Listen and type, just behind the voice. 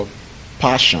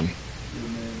passion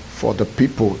for the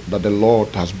people that the Lord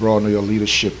has brought under your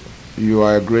leadership. You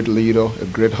are a great leader, a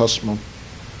great husband,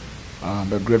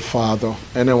 a great father.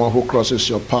 Anyone who crosses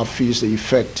your path feels the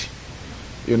effect.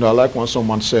 You know, I like when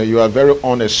someone said, you are a very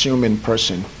unassuming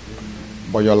person,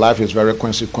 but your life is very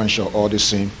consequential all the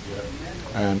same.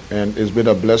 And it's been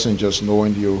a blessing just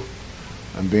knowing you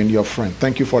and being your friend.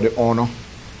 Thank you for the honor.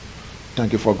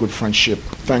 Thank you for good friendship.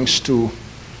 Thanks to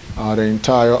the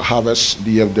entire Harvest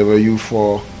DFW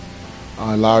for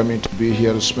allowing me to be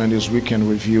here to spend this weekend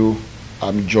with you.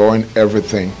 I'm enjoying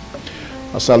everything.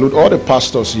 I salute all the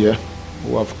pastors here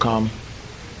who have come.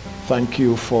 Thank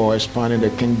you for expanding the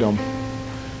kingdom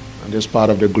in this part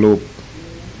of the globe.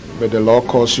 May the Lord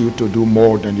cause you to do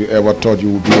more than you ever thought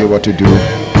you would be able to do.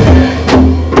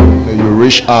 May you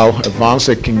reach out, advance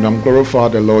the kingdom, glorify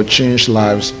the Lord, change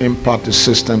lives, impact the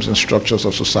systems and structures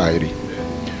of society.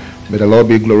 May the Lord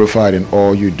be glorified in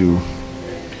all you do.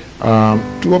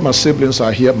 Two of my siblings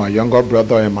are here, my younger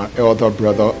brother and my elder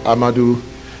brother. Amadou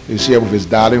is here with his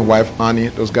darling wife, Annie.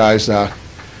 Those guys are,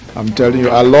 I'm telling you,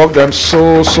 I love them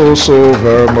so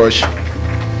very much.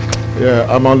 Yeah,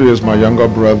 Amadou is my younger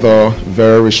brother,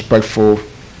 very respectful,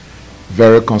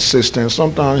 very consistent.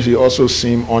 Sometimes he also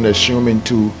seems unassuming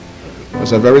too.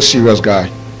 He's a very serious guy.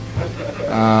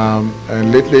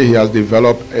 And lately he has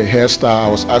developed a hairstyle. I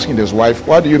was asking his wife,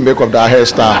 what do you make of that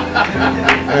hairstyle?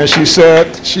 And she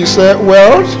said,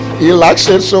 well, he likes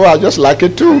it, so I just like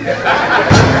it too.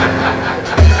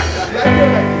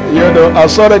 You know, I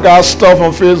saw the guy's stuff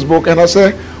on Facebook and I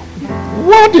said,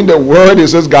 what in the world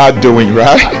is this guy doing,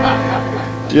 right?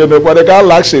 You know, but the guy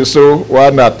likes it, so why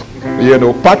not? You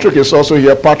know, Patrick is also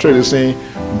here. Patrick is saying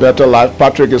better life.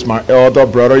 Patrick is my elder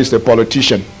brother. He's a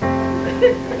politician.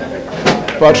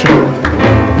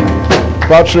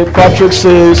 Patrick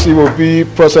says he will be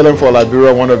president for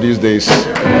Liberia one of these days.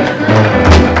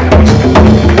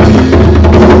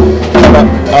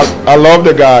 I love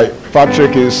the guy.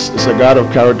 Patrick is a guy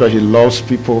of character. He loves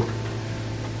people,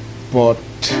 but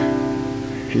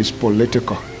he's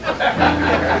political.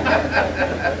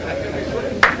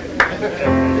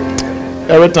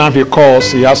 Every time he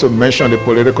calls, he has to mention the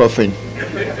political thing.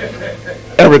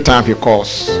 Every time he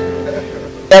calls.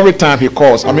 Every time he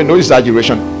calls. I mean, no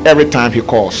exaggeration. Every time he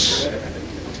calls.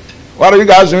 What are you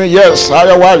guys doing? Yes. How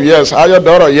your wife? Yes. How your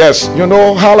daughter? Yes. You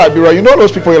know how Liberia? You know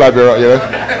those people in Liberia? Yeah.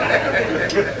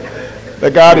 The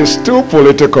guy is too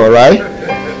political, right?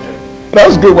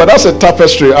 That's good, but that's a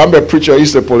tapestry. I'm a preacher.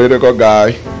 He's a political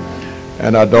guy,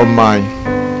 and I don't mind.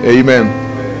 Amen.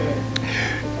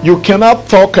 You cannot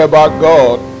talk about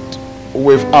God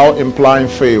without implying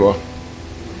favor.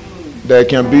 There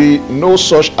can be no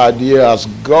such idea as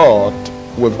God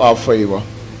without favor.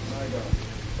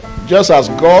 Just as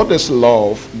God is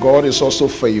love, God is also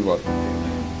favored,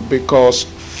 because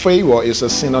favor is a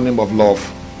synonym of love.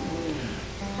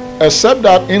 Except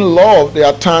that in love, there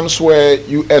are times where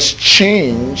you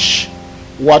exchange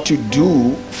what you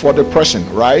do for the person,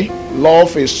 right?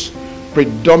 Love is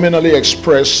predominantly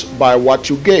expressed by what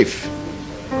you give.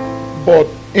 But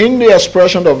in the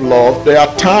expression of love, there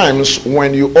are times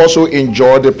when you also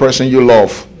enjoy the person you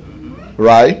love,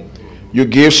 right? You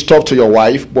give stuff to your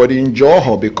wife, but you enjoy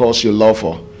her because you love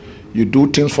her. You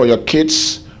do things for your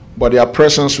kids, but their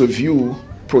presence with you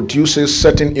produces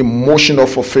certain emotional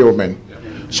fulfillment.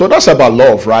 So that's about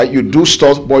love, right? You do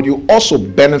stuff, but you also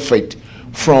benefit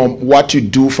from what you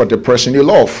do for the person you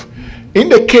love. In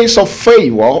the case of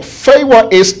favor, favor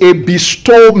is a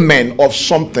bestowment of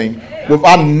something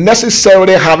without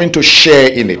necessarily having to share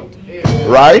in it,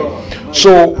 right?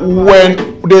 So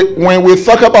when we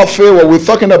talk about favor, we're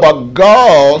talking about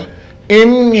God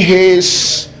in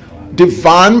his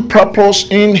divine purpose,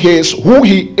 in his who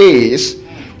he is,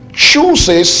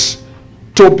 chooses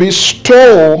to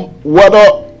bestow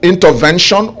whether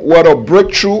intervention, whether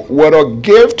breakthrough, whether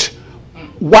gift,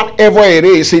 whatever it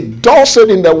is. He does it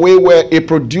in the way where it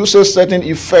produces certain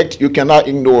effect. You cannot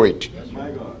ignore it.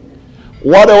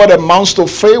 Whatever that amounts to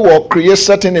favor creates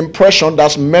certain impression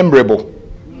that's memorable.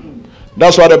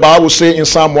 That's what the Bible says in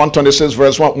Psalm 126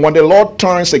 verse 1. When the Lord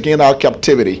turns again our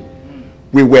captivity,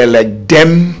 we were like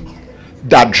them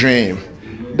that dream.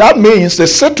 That means the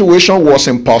situation was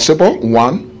impossible,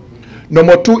 one.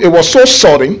 Number two, it was so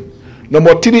sudden.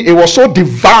 Number three, it was so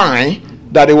divine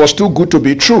that it was too good to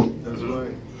be true.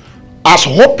 As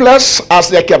hopeless as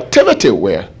their captivity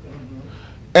were,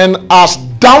 and as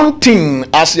daunting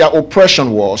as their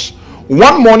oppression was,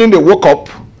 one morning they woke up,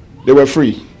 they were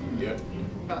free.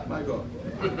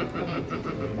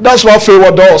 That's what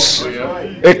favor does.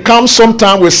 It comes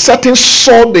sometimes with certain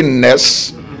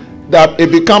suddenness that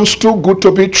it becomes too good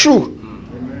to be true.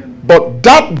 But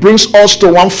that brings us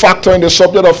to one factor in the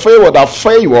subject of favor, that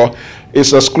favor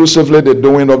is exclusively the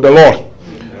doing of the Lord.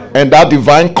 And that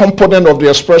divine component of the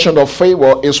expression of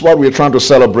favor is what we're trying to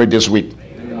celebrate this week.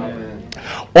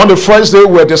 On the first day,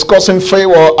 we're discussing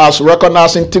favor as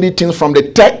recognizing three things from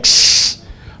the text.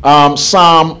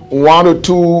 Psalm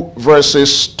 102,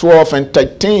 verses 12 and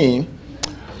 13,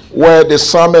 where the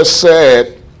psalmist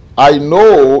said, I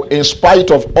know in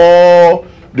spite of all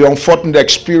the unfortunate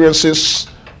experiences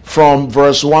from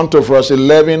verse 1 to verse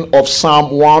 11 of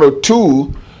Psalm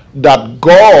 102, that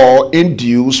God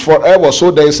endures forever.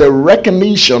 So there is a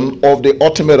recognition of the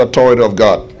ultimate authority of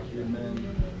God.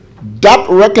 That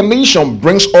recognition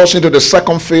brings us into the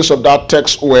second phase of that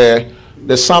text, where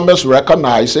the psalmist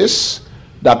recognizes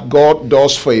that God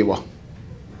does favor.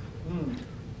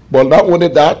 But not only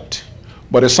that,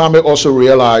 but the psalmist also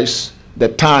realized the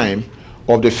time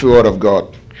of the favor of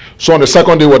God. So on the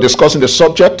second day, we're discussing the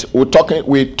subject.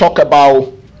 We talk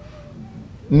about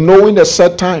knowing the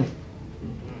set time.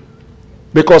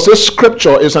 Because this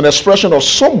scripture is an expression of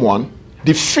someone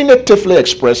definitively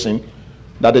expressing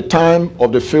that the time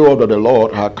of the favor of the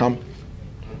Lord had come.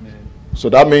 Amen. So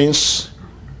that means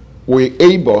we're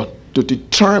able to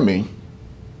determine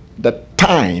the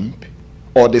time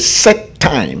or the set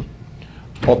time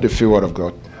of the favor of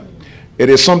God. It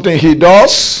is something he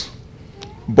does,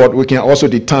 but we can also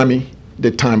determine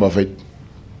the time of it.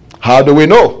 How do we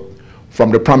know?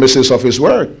 From the promises of his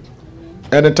word.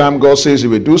 Anytime God says he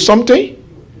will do something,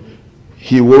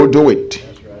 he will do it.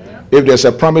 Right. If there's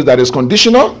a promise that is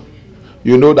conditional,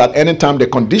 you know that anytime the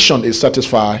condition is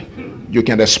satisfied, you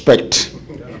can expect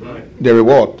the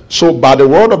reward. So by the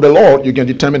word of the Lord, you can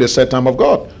determine the set time of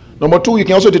God. Number two, you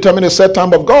can also determine the set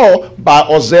time of God by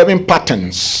observing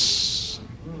patterns.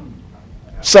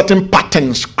 Certain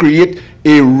patterns create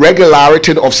a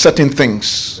regularity of certain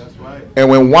things. And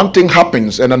when one thing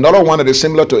happens and another one that is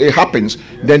similar to it happens,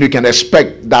 then you can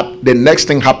expect that the next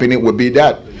thing happening will be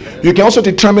that. You can also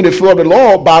determine the favor of the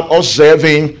Lord by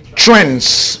observing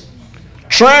trends.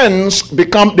 Trends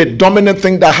become the dominant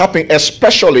thing that happen,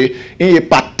 especially in a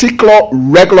particular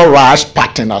regularized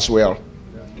pattern as well.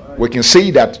 We can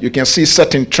see that. You can see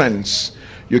certain trends.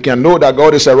 You can know that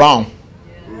God is around.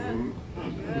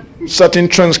 Certain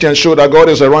trends can show that God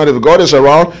is around. If God is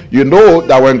around, you know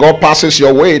that when God passes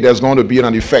your way, there's going to be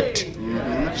an effect.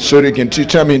 So you can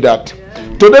determine that.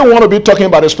 Today we want to be talking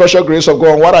about the special grace of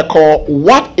God and what I call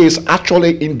what is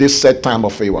actually in this set time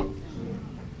of favor.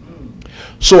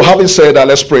 So having said that,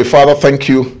 let's pray. Father, thank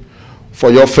you for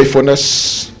your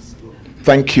faithfulness.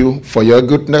 Thank you for your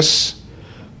goodness.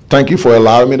 Thank you for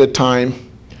allowing me the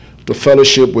time to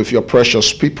fellowship with your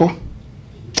precious people.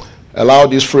 Allow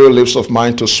these free lips of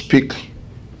mine to speak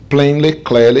plainly,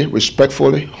 clearly,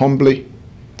 respectfully, humbly,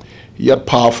 yet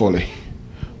powerfully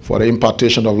for the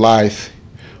impartation of life,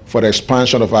 for the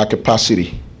expansion of our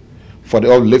capacity, for the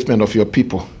upliftment of your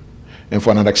people, and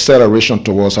for an acceleration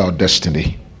towards our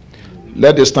destiny.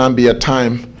 Let this time be a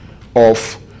time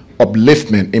of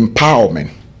upliftment,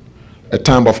 empowerment, a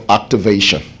time of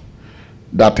activation,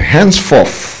 that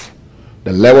henceforth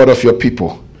the level of your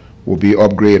people will be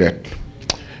upgraded.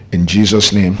 In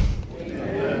Jesus' name.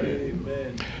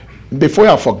 Amen. Before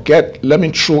I forget, let me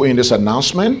throw in this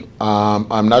announcement.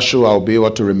 I'm not sure I'll be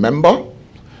able to remember.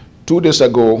 2 days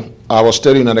ago, I was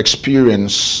telling an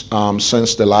experience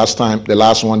since the last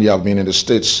 1 year I've been in the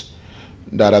States,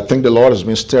 that I think the Lord has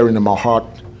been stirring in my heart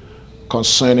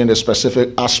concerning the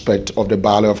specific aspect of the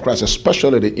body of Christ,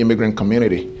 especially the immigrant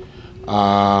community.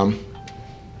 And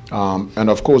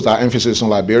of course, that emphasis on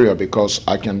Liberia, because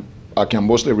I can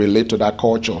mostly relate to that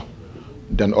culture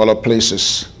than other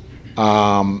places.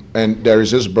 And there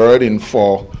is this burden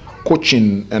for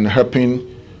coaching and helping,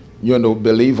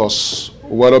 believers,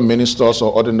 whether ministers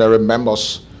or ordinary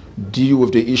members, deal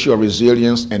with the issue of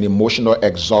resilience and emotional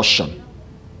exhaustion,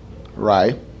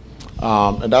 right?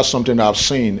 And that's something I've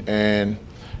seen, and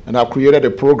I've created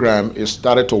a program. It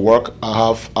started to work.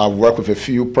 I've worked with a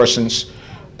few persons,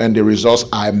 and the results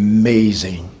are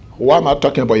amazing. Why am I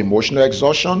talking about emotional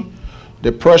exhaustion?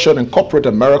 The pressure in corporate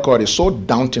America is so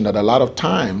daunting that a lot of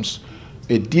times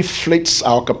it deflates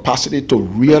our capacity to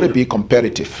really be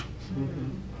competitive.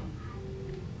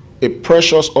 It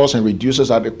pressures us and reduces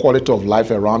the quality of life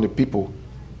around the people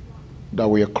that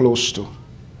we are close to.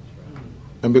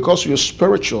 And because we're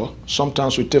spiritual,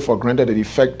 sometimes we take for granted the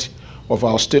effect of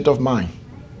our state of mind.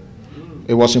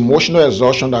 It was emotional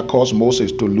exhaustion that caused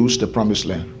Moses to lose the promised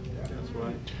land.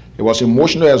 It was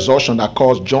emotional exhaustion that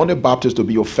caused John the Baptist to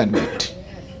be offended.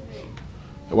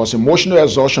 It was emotional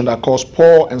exhaustion that caused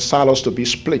Paul and Silas to be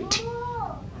split.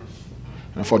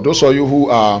 And for those of you who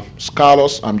are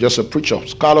scholars, I'm just a preacher,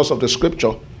 scholars of the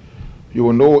scripture, You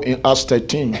will know in Acts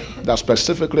 13 that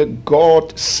specifically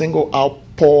God singled out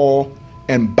Paul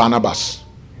and Barnabas.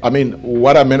 I mean,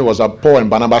 what I meant was that Paul and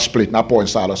Barnabas split, not Paul and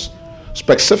Silas.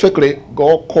 Specifically,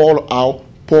 God called out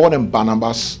Paul and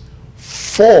Barnabas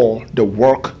for the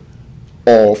work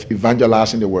of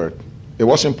evangelizing the word. It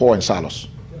wasn't Paul and Silas.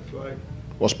 That's right. It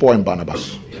was Paul and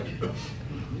Barnabas.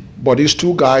 But these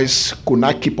two guys could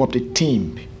not keep up the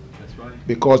team. That's right.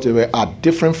 Because they were at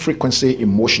different frequency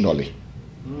emotionally.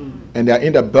 And their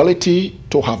inability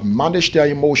to have managed their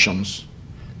emotions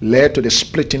led to the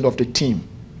splitting of the team.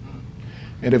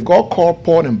 And if God called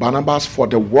Paul and Barnabas for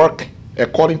the work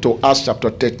according to Acts chapter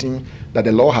 13 that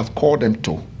the Lord has called them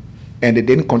to, and they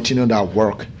didn't continue that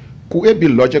work, could it be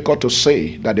logical to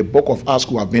say that the book of Acts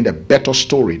could have been a better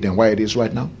story than what it is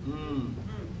right now?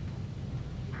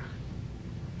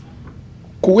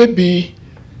 Could it be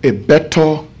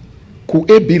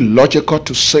logical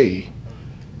to say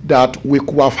that we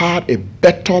could have had a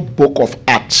better book of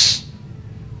Acts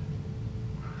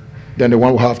than the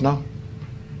one we have now?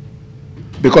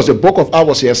 Because the book of Acts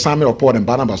was the assignment of Paul and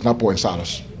Barnabas, not Paul and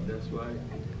Silas. That's right.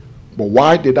 But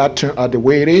why did that turn out the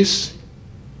way it is?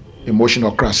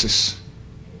 Emotional crisis.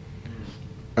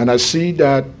 And I see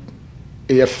that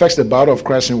it affects the body of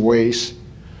Christ in ways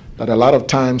that a lot of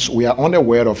times we are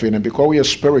unaware of it, and because we are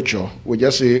spiritual, we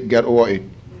just say, get over it.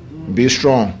 Be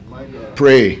strong.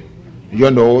 Pray. I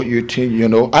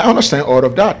understand all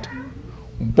of that.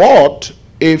 But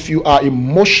if you are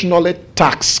emotionally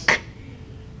taxed,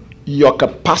 your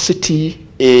capacity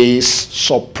is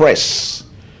suppressed.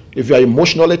 If you are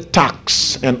emotionally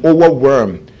taxed and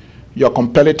overwhelmed, your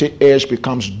competitive edge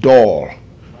becomes dull.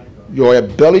 Your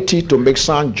ability to make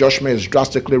sound judgment is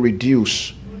drastically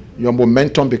reduced. Your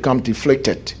momentum becomes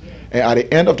deflated. And at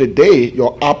the end of the day,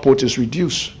 your output is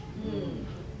reduced.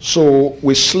 So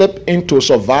we slip into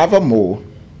survival mode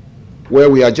where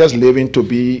we are just living to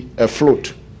be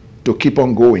afloat, to keep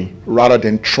on going, rather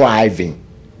than thriving.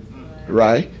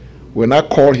 Right? We're not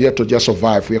called here to just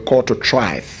survive. We're called to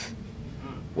thrive.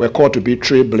 We're called to be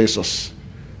trailblazers.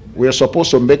 We're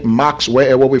supposed to make marks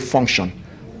wherever we function,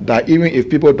 that even if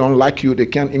people don't like you, they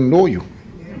can't ignore you.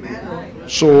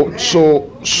 So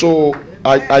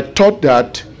I thought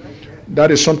that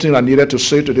is something I needed to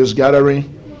say to this gathering.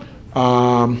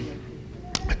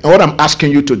 What I'm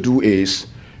asking you to do is,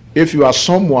 if you are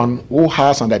someone who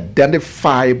has an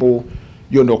identifiable,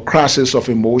 crisis of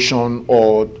emotion,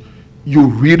 or you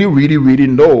really, really, really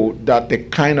know that the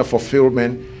kind of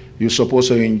fulfillment you're supposed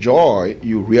to enjoy,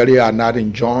 you really are not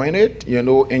enjoying it.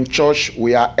 In church,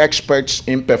 we are experts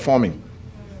in performing,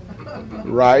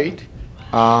 right?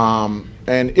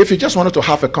 And if you just wanted to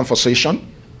have a conversation,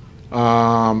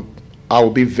 I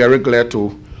will be very glad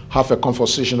to have a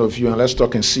conversation with you, and let's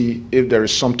talk and see if there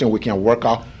is something we can work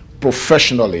out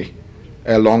professionally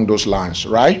along those lines,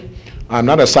 right? I'm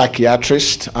not a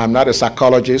psychiatrist. I'm not a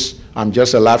psychologist. I'm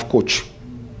just a life coach,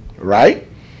 right?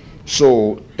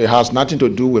 So it has nothing to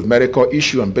do with medical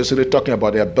issue. I'm basically talking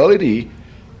about the ability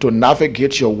to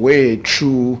navigate your way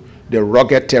through the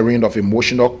rugged terrain of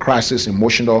emotional crisis,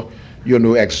 emotional,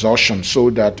 exhaustion, so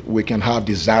that we can have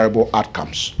desirable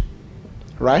outcomes,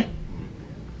 right?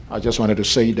 I just wanted to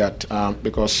say that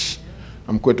because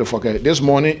I'm quick to forget. This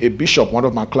morning, a bishop, one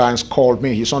of my clients, called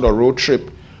me. He's on a road trip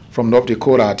from North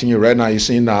Dakota. I think right now he's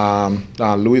in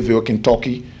Louisville,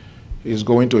 Kentucky. He's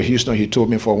going to Houston. He told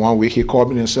me for 1 week. He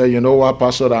called me and said, you know what,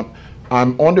 Pastor,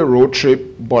 I'm on the road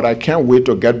trip, but I can't wait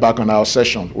to get back on our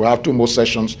session. We have 2 more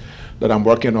sessions that I'm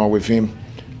working on with him.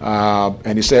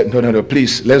 And he said, no,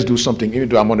 please, let's do something, even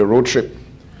though I'm on the road trip.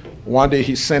 One day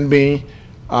he sent me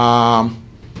a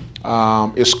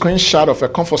screenshot of a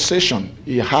conversation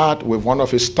he had with one of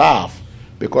his staff,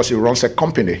 because he runs a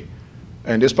company.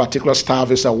 And this particular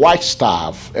staff is a white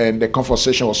staff, and the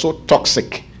conversation was so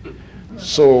toxic.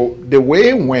 So the way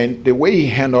it went, the way he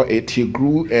handled it, he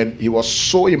grew, and he was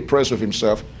so impressed with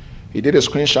himself. He did a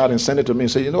screenshot and sent it to me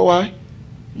and said, you know why?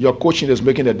 Your coaching is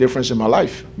making a difference in my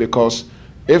life, because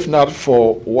if not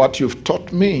for what you've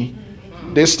taught me,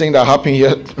 this thing that happened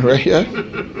here, right here,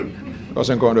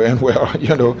 wasn't going to end well,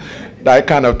 that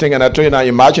kind of thing. And I told you, now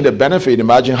imagine the benefit,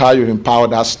 imagine how you empower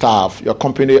that staff. Your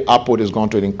company output is going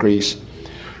to increase.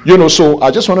 So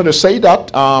I just wanted to say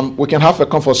that we can have a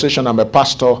conversation. I'm a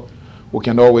pastor. We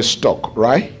can always talk,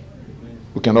 right?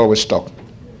 We can always talk.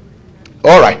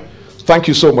 All right. Thank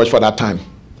you so much for that time.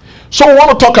 So we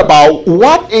want to talk about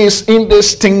what is in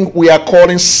this thing we are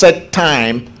calling set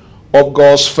time of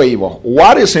God's favor.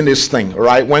 What is in this thing,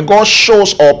 right? When God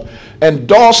shows up and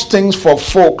does things for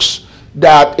folks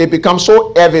that it becomes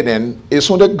so evident, it's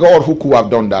only God who could have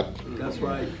done that. That's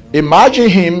right. Imagine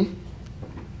him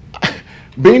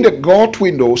being the God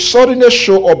we know, suddenly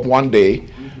show up one day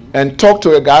and talk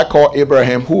to a guy called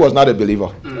Abraham who was not a believer.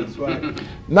 That's right.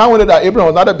 Now, when that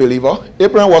Abraham was not a believer,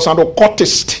 Abraham was an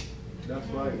occultist. That's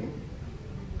right.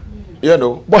 You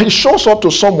know, but he shows up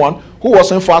to someone who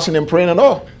wasn't fasting and praying at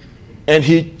all. And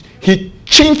he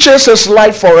changes his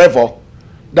life forever.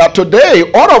 That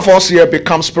today, all of us here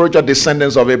become spiritual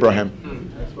descendants of Abraham.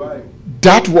 That's right.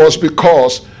 That was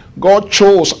because God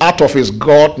chose out of his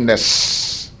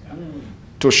godness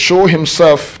to show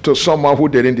himself to someone who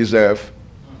didn't deserve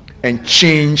and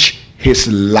change his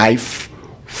life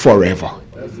forever.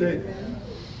 That's it.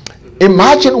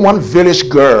 Imagine one village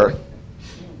girl,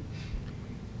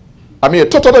 a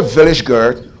total village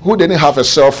girl who didn't have a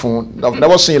cell phone, I've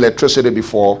never seen electricity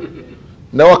before,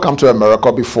 never come to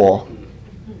America before,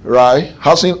 right?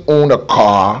 Hasn't owned a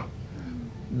car,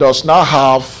 does not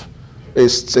have a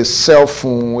cell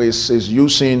phone, is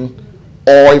using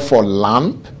oil for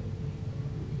lamp,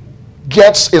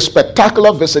 gets a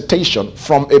spectacular visitation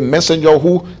from a messenger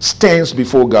who stands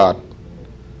before God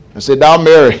and say, "Thou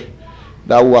Mary,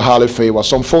 thou were highly favored."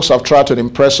 Some folks have tried to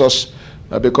impress us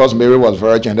because Mary was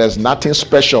virgin. There's nothing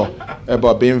special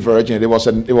about being virgin. It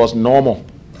was normal.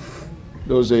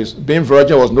 Those days, being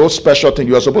virgin was no special thing.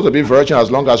 You were supposed to be virgin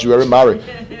as long as you were married,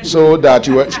 so that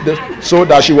she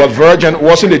was virgin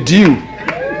wasn't a deal.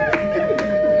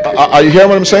 Are you hearing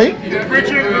what I'm saying?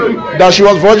 That she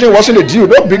was virgin wasn't a deal.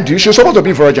 No big deal. She was supposed to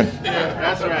be virgin.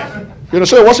 That's right. You know,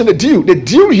 so it wasn't a deal. The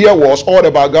deal here was all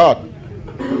about God.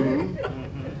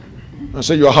 And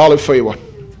so you are highly favored.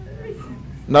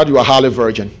 Not you are highly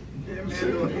virgin.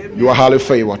 You are highly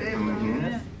favored.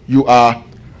 You are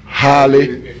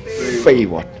highly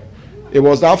favored. It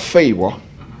was that favor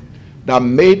that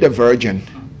made the virgin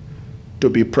to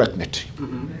be pregnant.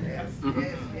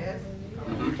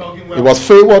 It was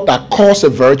favor that caused a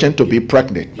virgin to be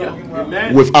pregnant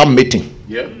without mating.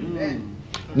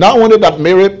 Not only that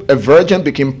Mary, a virgin,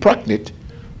 became pregnant,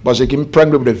 but she became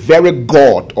pregnant with the very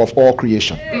God of all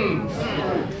creation.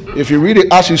 If you read it,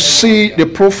 as you see the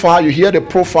profile, you hear the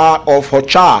profile of her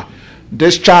child.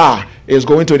 This child is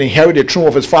going to inherit the throne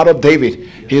of his father David.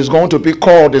 He is going to be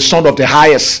called the Son of the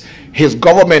Highest. His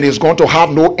government is going to have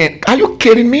no end. Are you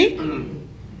kidding me?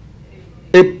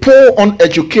 A poor,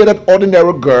 uneducated,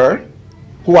 ordinary girl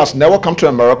who has never come to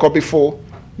America before,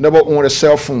 never owned a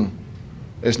cell phone,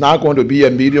 is now going to be a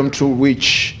medium through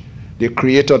which the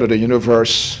creator of the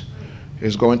universe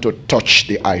is going to touch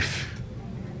the earth.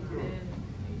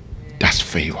 That's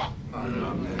favor.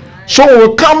 So when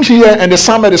we come here and the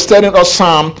psalmist is telling us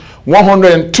Psalm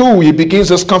 102, he begins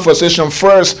this conversation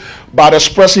first by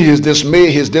expressing his dismay,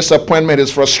 his disappointment,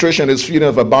 his frustration, his feeling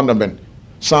of abandonment.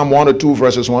 Psalm 102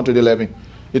 verses 1 to 11.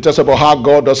 He talks about how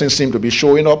God doesn't seem to be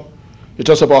showing up. He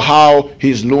talks about how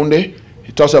he's lonely.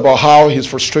 He talks about how he's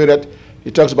frustrated. He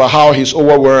talks about how he's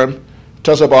overwhelmed. He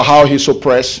talks about how he's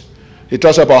oppressed. He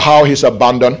talks about how he's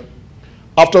abandoned.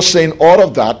 After saying all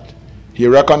of that, he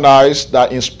recognized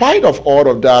that in spite of all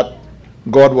of that,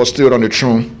 God was still on the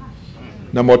throne.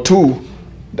 Number two,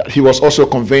 that he was also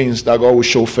convinced that God would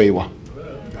show favor.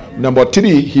 Number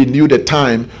three, he knew the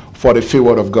time for the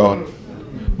favor of God.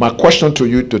 My question to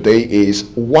you today is,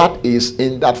 what is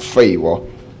in that favor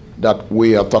that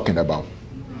we are talking about?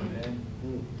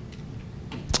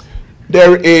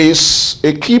 There is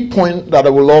a key point that I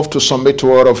would love to submit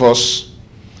to all of us.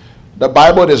 The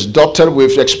Bible is dotted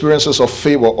with experiences of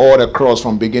favor all across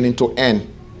from beginning to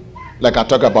end. Like I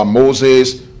talk about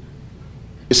Moses.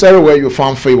 It's everywhere you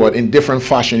found favor in different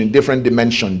fashion, in different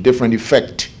dimension, different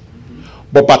effect.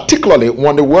 But particularly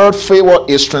when the word favor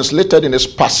is translated in this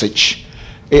passage,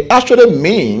 it actually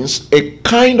means a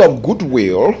kind of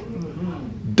goodwill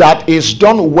that is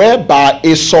done whereby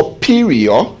a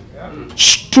superior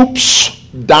stoops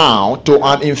down to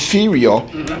an inferior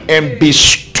and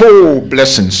bestow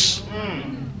blessings.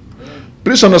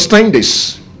 Please understand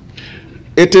this.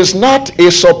 It is not a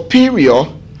superior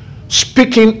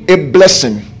speaking a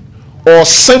blessing or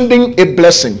sending a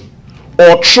blessing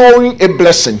or throwing a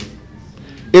blessing.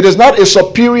 It is not a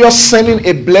superior sending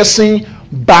a blessing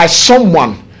by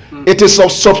someone. It is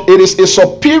a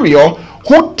superior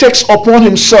who takes upon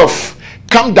himself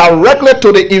come directly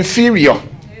to the inferior.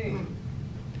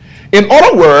 In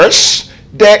other words,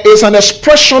 there is an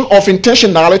expression of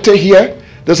intentionality here.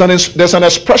 There's an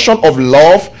expression of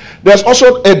love. There's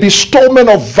also a bestowment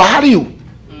of value,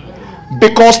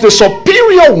 because the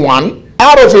superior one,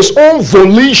 out of his own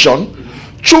volition,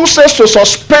 chooses to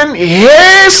suspend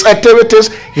his activities,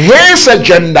 his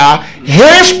agenda,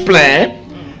 his plan,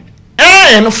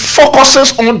 and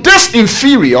focuses on this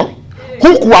inferior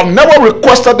who have never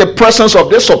requested the presence of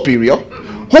the superior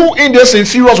who in this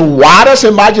inferior's wildest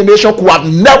imagination could have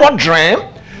never dreamed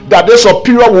that this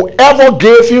superior will ever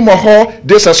give him or her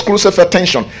this exclusive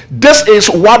attention. This is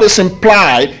what is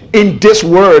implied in this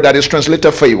word that is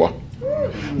translated favor.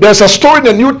 There's a story in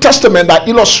the New Testament that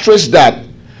illustrates that.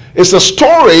 It's a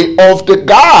story of the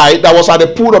guy that was at the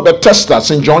pool of Bethesda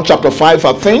in John chapter 5,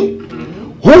 I think,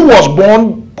 who was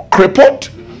born crippled,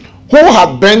 who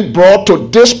had been brought to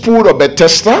this pool of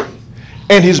Bethesda,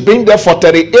 and he's been there for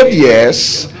 38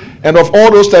 years. And of all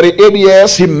those 38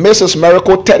 years, he missed his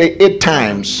miracle 38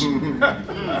 times.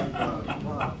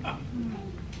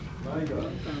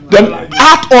 Then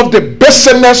out of the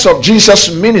business of Jesus'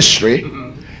 ministry,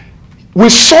 we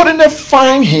suddenly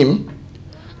find him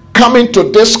coming to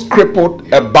this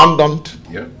crippled, abandoned,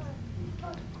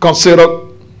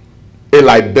 considered a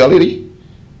liability.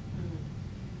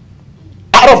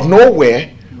 Out of nowhere,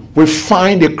 we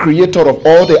find the creator of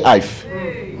all the earth,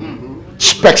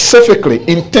 specifically,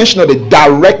 intentionally,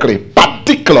 directly,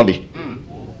 particularly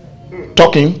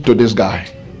talking to this guy.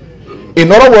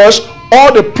 In other words,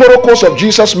 all the protocols of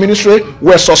Jesus' ministry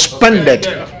were suspended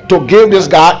to give this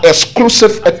guy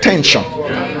exclusive attention.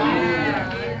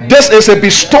 This is a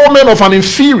bestowment of an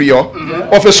inferior,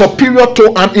 of a superior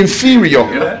to an inferior,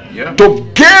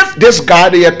 to give this guy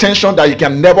the attention that he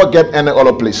can never get any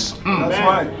other place. That's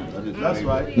right. That's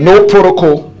right. No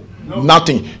protocol,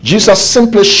 nothing. Jesus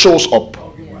simply shows up.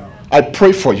 I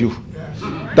pray for you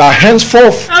that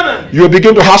henceforth you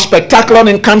begin to have spectacular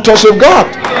encounters with God,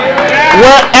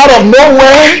 where out of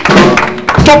nowhere,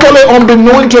 totally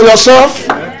unbeknown to yourself,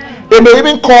 it may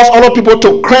even cause other people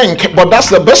to crank, but that's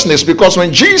the business, because when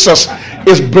Jesus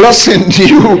is blessing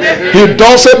you, he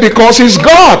does it because he's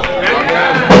God.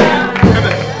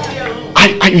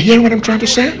 Are you hearing what I'm trying to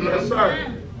say? Yes,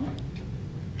 sir.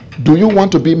 Do you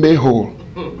want to be made whole?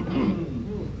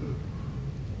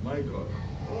 My God.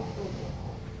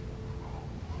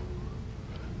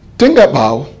 Think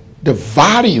about the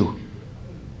value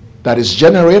that is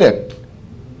generated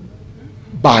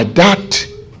by that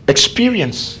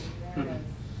experience.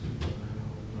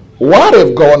 What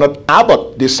if Governor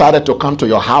Abbott decided to come to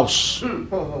your house?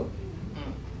 You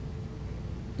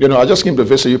know, I just came to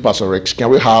visit you, Pastor Rex.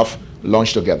 Can we have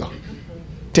lunch together?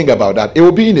 Think about that. It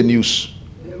will be in the news.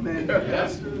 Amen.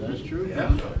 That's true.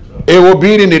 Yeah. It will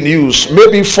be in the news.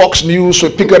 Maybe Fox News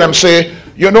will pick it and say,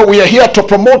 you know, we are here to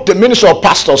promote the ministry of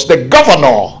pastors. The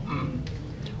governor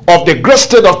of the great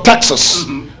state of Texas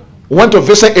went to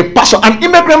visit a pastor, an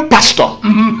immigrant pastor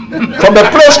from a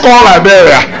place called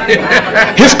Liberia.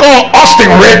 He's called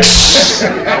Austin Riggs.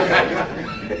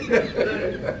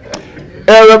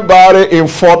 Everybody in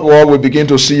Fort Worth will begin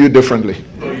to see you differently.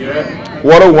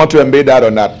 Whether we want to admit that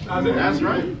or not. That's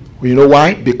right. You know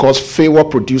why? Because favor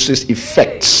produces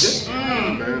effects.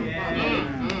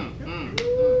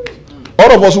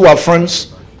 All of us who are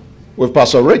friends with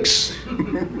Pastor Riggs,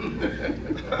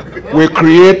 we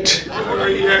create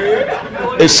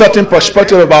a certain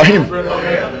perspective about him.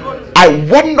 I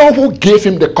wonder who gave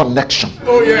him the connection.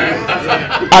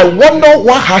 I wonder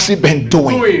what has he been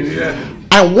doing.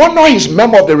 I wonder he's a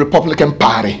member of the Republican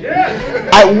Party.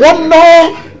 I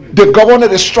wonder the governor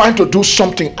is trying to do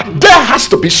something. There has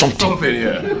to be something.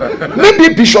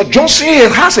 Maybe Bishop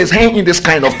Johnson has his hand in this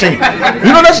kind of thing.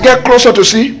 You know, let's get closer to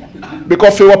see.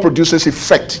 Because favor produces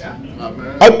effect.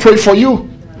 I pray for you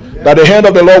that the hand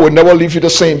of the Lord will never leave you the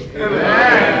same.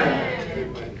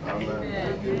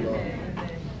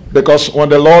 Because when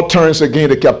the Lord turns again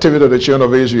the captivity of the children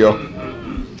of Israel,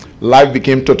 life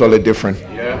became totally different.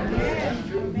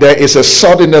 There is a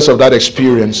suddenness of that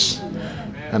experience.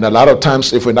 And a lot of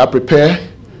times, if we're not prepared,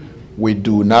 we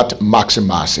do not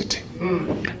maximize it.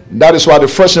 That is why the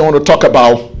first thing I want to talk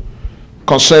about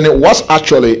concerning what's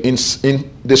actually in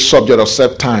this subject of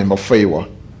set time of favor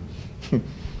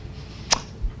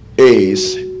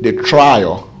is the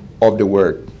trial of the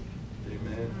word.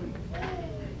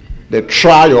 The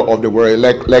trial of the word,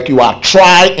 like you are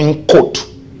trying quote.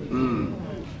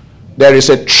 There is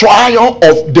a trial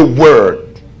of the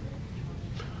word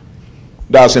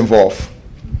that's involved.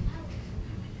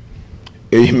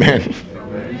 Amen.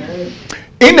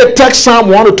 In the text, Psalm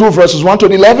 102 verses 1 to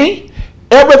 11,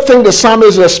 everything the psalmist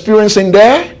is experiencing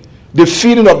there, the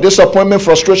feeling of disappointment,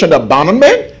 frustration,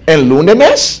 abandonment, and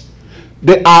loneliness,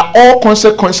 they are all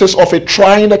consequences of a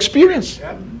trying experience.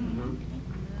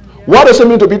 What does it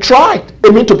mean to be tried?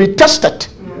 It means to be tested.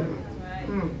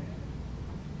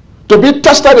 To be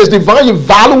tested is divine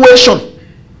evaluation.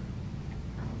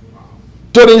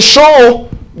 To ensure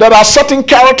that certain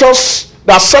characters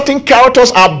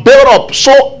are built up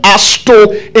so as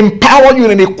to empower you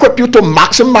and equip you to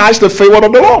maximize the favor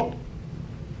of the Lord.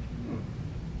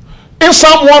 In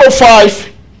Psalm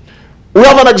 105, We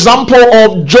have an example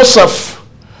of Joseph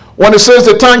when it says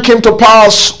the time came to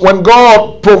pass when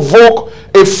God provoked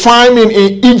a famine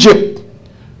in Egypt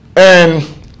and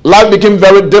life became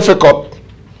very difficult.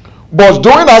 But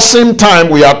during that same time,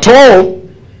 we are told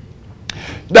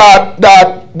that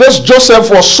this Joseph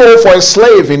was sold for a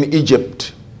slave in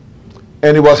Egypt,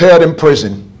 and he was held in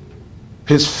prison.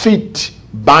 His feet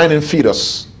bound in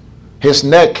fetters, his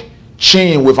neck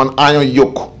chained with an iron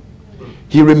yoke.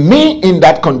 He remained in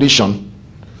that condition.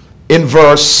 In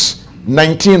verse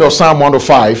 19 of Psalm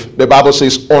 105, the Bible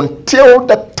says, until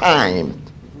the time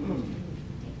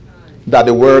that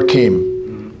the word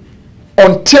came.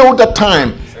 Until the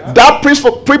time. That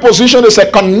preposition is a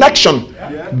connection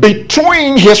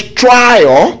between his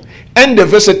trial and the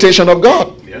visitation of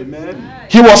God. Amen.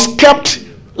 He was kept,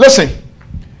 listen,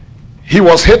 he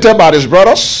was hated by his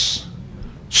brothers,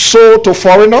 sold to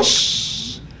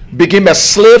foreigners, became a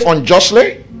slave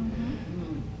unjustly.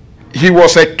 He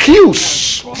was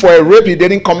accused for a rape he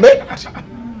didn't commit,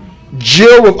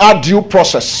 jailed without due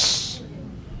process,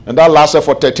 and that lasted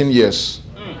for 13 years.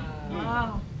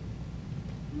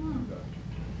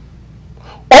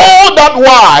 All that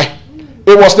why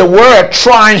it was the word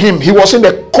trying him. He was in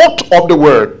the court of the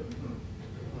word.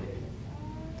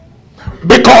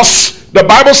 Because the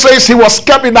Bible says he was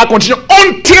kept in that condition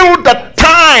until the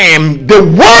time the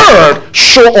word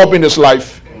showed up in his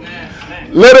life.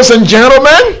 Amen. Ladies and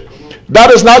gentlemen, that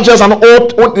is not just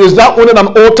is not only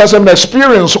an Old Testament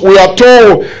experience. We are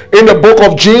told in the book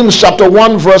of James chapter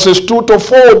 1 verses 2 to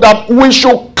 4 that we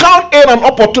should count it an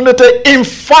opportunity. In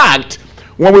fact,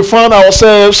 when we find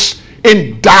ourselves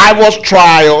in diverse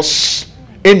trials,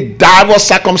 in diverse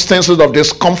circumstances of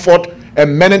discomfort,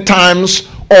 and many times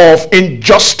of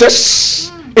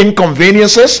injustice,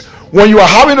 inconveniences, when you are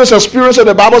having this experience,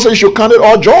 the Bible says you should count it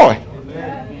all joy.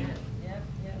 Amen.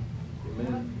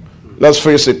 Let's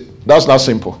face it, that's not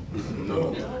simple.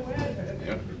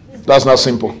 That's not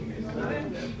simple.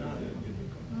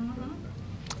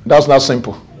 That's not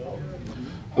simple.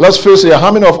 Let's face it,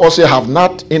 how many of us here have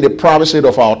not, in the privacy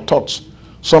of our thoughts,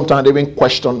 sometimes even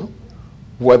question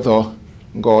whether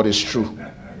God is true?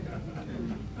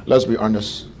 Let's be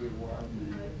honest.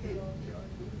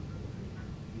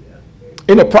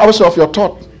 In the privacy of your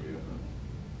thought,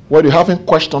 where you haven't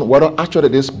questioned whether actually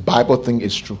this Bible thing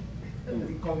is true.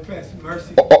 Confess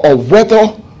mercy. Or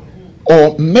whether,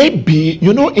 or maybe,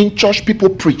 in church people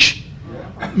preach.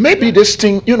 Maybe this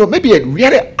thing, maybe it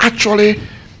really actually,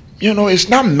 it's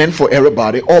not meant for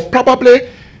everybody, or probably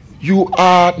you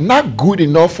are not good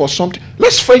enough for something.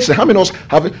 Let's face it, how many of us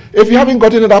have, if you haven't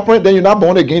gotten to that point, then you're not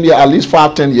born again there at least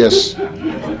 5-10 years.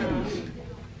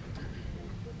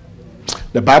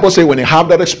 The Bible says when you have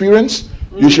that experience,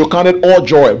 you should count it all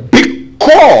joy,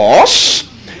 because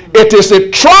it is the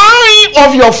trying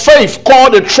of your faith,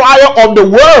 called the trial of the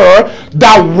word,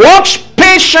 that works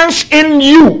patience in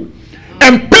you.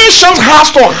 And patience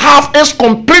has to have its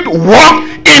complete work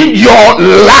in your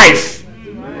life.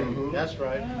 That's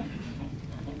right.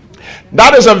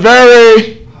 That is a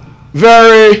very,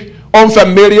 very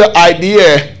unfamiliar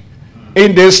idea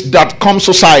in this .com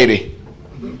society.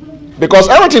 Because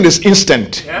everything is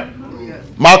instant.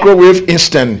 Microwave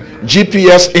instant,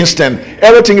 GPS instant,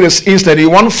 everything is instant. You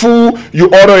want food, you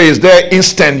order is there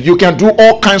instant. You can do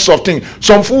all kinds of things.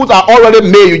 Some foods are already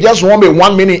made, you just want a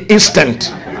 1 minute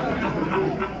instant.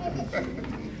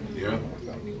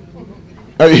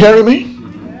 Are you hearing me?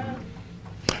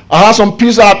 I had some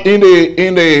pizza in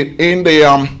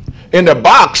the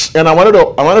box, and I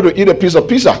wanted to eat a piece of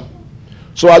pizza.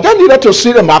 So I just needed to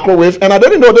see the microwave, and I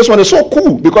didn't know this one is so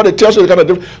cool because it tells you the kind of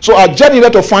different. So I just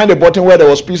needed to find the button where there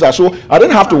was pizza. So I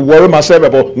didn't have to worry myself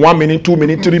about 1 minute, 2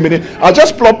 minutes, 3 minutes. I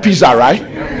just plug pizza, right?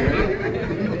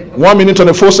 1 minute,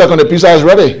 24 seconds, the pizza is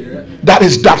ready. That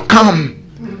is .com.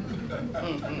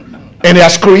 And it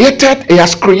has created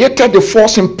the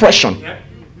false impression.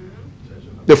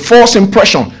 The false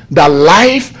impression that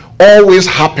life always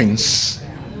happens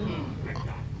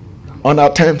on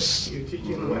our terms.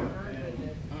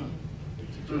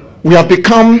 We have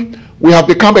become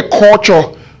a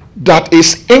culture that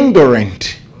is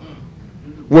ignorant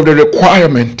with the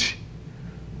requirement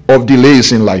of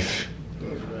delays in life.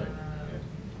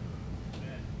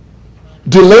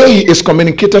 Delay is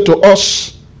communicated to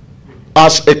us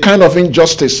as a kind of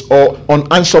injustice or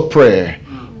unanswered prayer,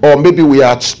 or maybe we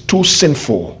are too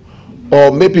sinful,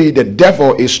 or maybe the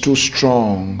devil is too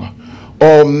strong,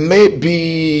 or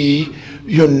maybe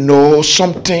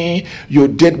something you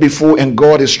did before and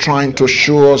God is trying to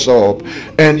show us up.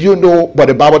 And but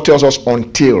the Bible tells us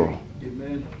until.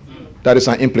 Amen. That is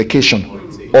an implication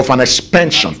of an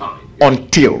expansion.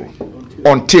 Until.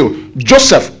 until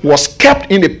Joseph was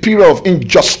kept in a period of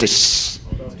injustice,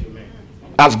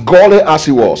 as godly as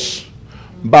he was.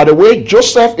 By the way,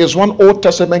 Joseph is one Old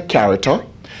Testament character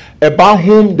about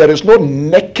whom there is no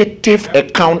negative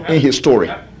account in his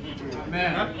story.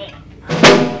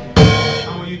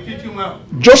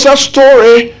 Joseph's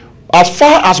story, as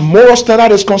far as moral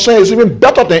standard is concerned, is even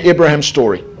better than Abraham's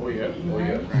story.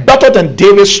 Better than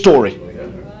David's story.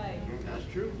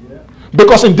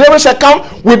 Because in David's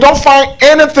account, we don't find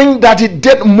anything that he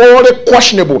did morally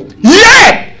questionable.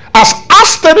 Yet, as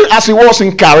unsteady as he was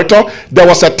in character, there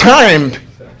was a time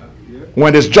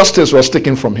when his justice was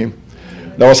taken from him.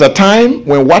 There was a time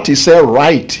when what he said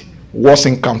right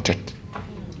wasn't counted.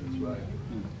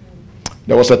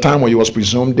 There was a time when he was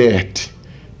presumed dead,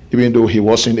 even though he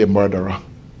wasn't a murderer.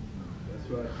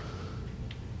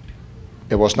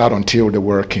 It was not until the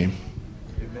word came.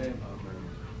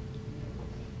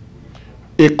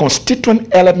 A constituent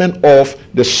element of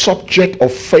the subject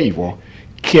of favor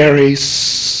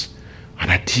carries an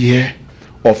idea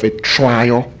of a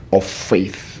trial of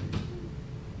faith.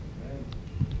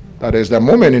 That is the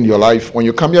moment in your life when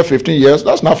you come here 15 years,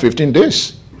 that's not 15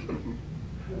 days.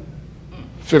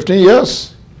 15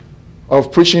 years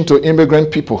of preaching to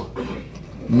immigrant people,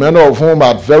 many of whom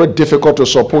are very difficult to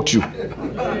support you.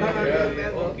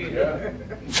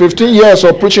 15 years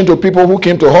of preaching to people who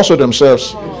came to hustle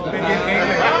themselves.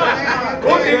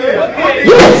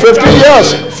 Yeah, 15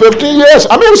 years. 15 years.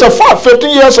 I mean, it's a fact. 15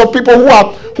 years of people who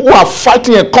are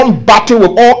fighting and combating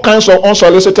with all kinds of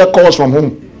unsolicited calls from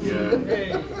whom?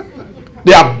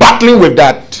 They are battling with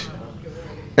that.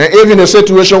 And even a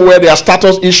situation where their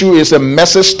status issue is a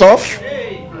messy stuff,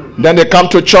 then they come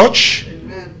to church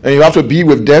and you have to be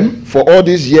with them for all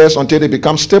these years until they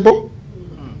become stable.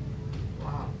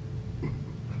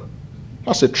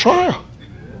 That's a trial.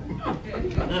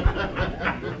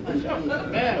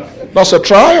 That's a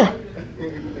trial.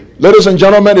 Ladies and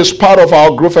gentlemen, it's part of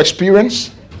our growth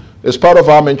experience. It's part of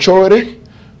our maturity.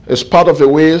 It's part of the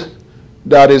way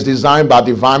that is designed by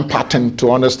divine pattern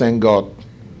to understand God,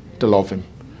 to love him.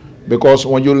 Because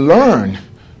when you learn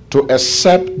to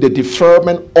accept the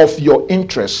deferment of your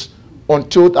interests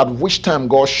until at which time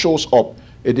God shows up,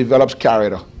 it develops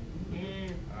character.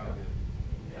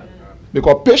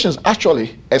 Because patience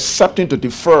actually accepting to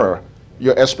defer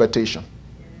your expectation,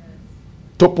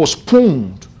 to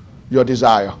postpone your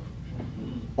desire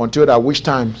until at which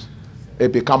time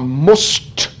it becomes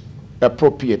most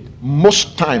appropriate,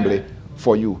 most timely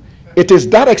for you. It is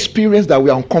that experience that we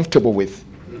are uncomfortable with.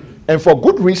 And for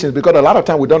good reasons, because a lot of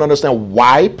times we don't understand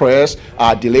why prayers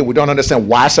are delayed. We don't understand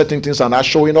why certain things are not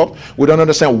showing up. We don't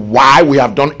understand why we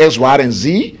have done X, Y, and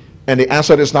Z, and the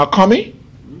answer is not coming.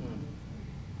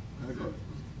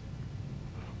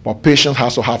 But patience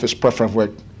has to have its preference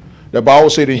work. The Bible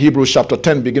said in Hebrews chapter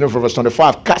 10, beginning from verse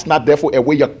 25, cast not therefore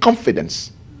away your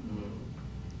confidence.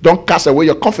 Don't cast away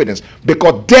your confidence,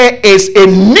 because there is a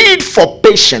need for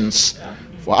patience.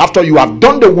 For after you have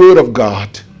done the word of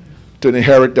God, to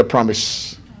inherit the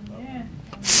promise.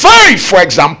 Faith, for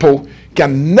example,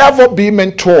 can never be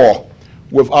mentored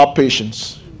without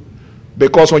patience.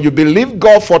 Because when you believe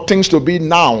God for things to be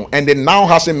now, and the now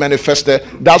hasn't manifested,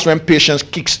 that's when patience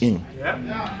kicks in.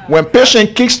 When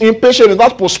patience kicks in, patience is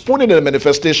not postponing the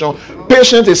manifestation.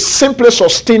 Patience is simply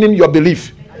sustaining your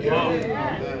belief.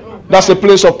 That's the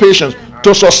place of patience.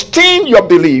 To sustain your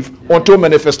belief until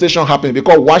manifestation happens.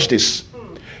 Because watch this.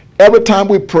 Every time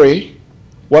we pray,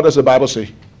 what does the Bible say?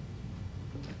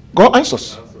 God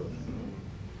answers.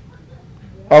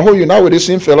 I hope you know with the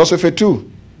same philosophy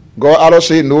too. God either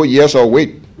say no, yes, or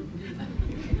wait.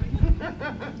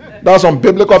 That's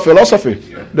unbiblical philosophy.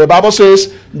 The Bible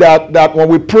says that when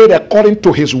we pray according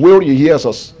to his will, he hears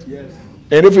us. Yes.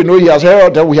 And if we know he has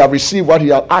heard, then we have received what he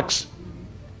has asked.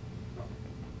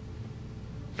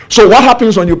 So what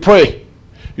happens when you pray?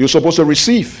 You're supposed to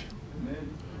receive.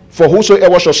 For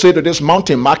whosoever shall say to this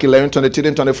mountain, Mark 11, 23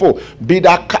 and 24, be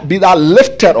thou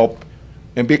lifted up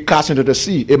and be cast into the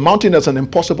sea. A mountain is an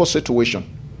impossible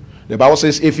situation. The Bible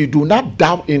says, if you do not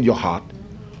doubt in your heart,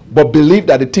 but believe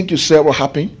that the thing you say will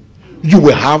happen, you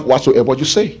will have whatsoever you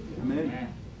say.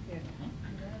 Amen.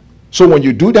 So when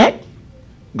you do that,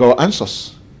 God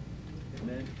answers.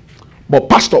 Amen. But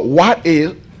Pastor,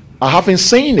 I haven't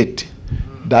seen it.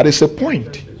 That is the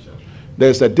point.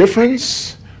 There's a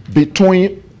difference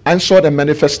between answer and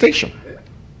manifestation.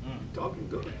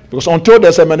 Because until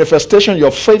there's a manifestation,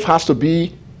 your faith has to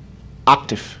be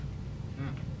active.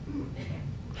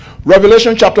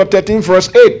 Revelation chapter 13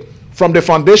 verse 8, from the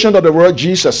foundation of the world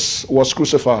Jesus was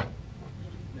crucified.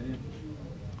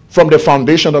 From the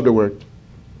foundation of the world.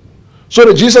 So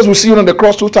the Jesus we see on the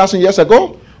cross 2,000 years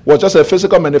ago was just a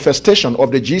physical manifestation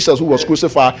of the Jesus who was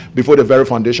crucified before the very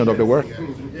foundation of the world.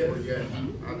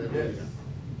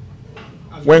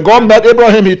 When God met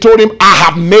Abraham, he told him, I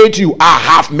have made you, I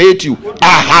have made you,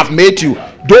 I have made you.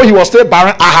 Though he was still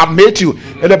barren, I have made you.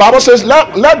 And the Bible says,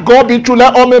 let God be true,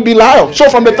 let all men be liars. So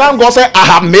from the time God said, I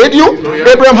have made you,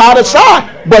 Abraham had a son,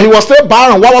 but he was still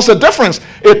barren. What was the difference?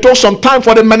 It took some time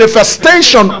for the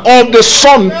manifestation of the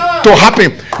son to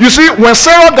happen. You see, when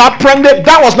Sarah got pregnant,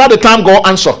 that was not the time God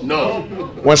answered. No.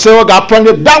 When Sarah got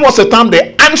pregnant, that was the time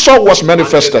the answer was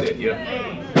manifested.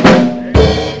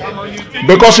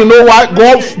 Because you know why?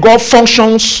 God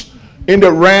functions in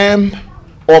the realm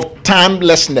of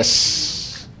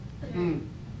timelessness.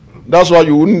 That's why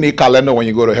you wouldn't need calendar when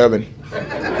you go to heaven.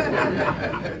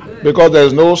 Because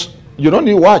there's no, you don't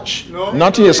need watch.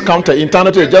 Nothing is counted.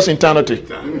 Eternity is just eternity.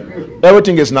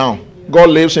 Everything is now. God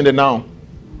lives in the now.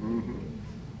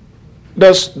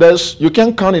 You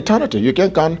can't count eternity. You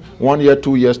can't count 1 year,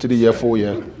 2 years, 3 years, 4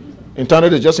 years.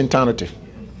 Eternity is just eternity.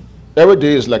 Every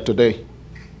day is like today.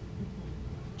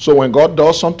 So when God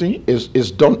does something,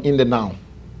 it's done in the now.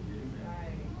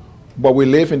 But we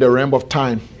live in the realm of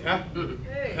time,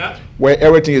 where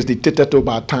everything is dictated to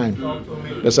by time.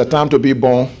 There's a time to be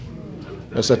born.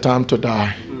 There's a time to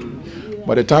die.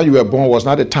 But the time you were born was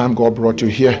not the time God brought you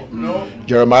here.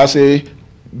 Jeremiah said,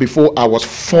 before I was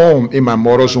formed in my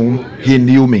mother's womb, he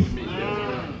knew me.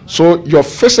 So your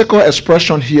physical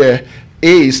expression here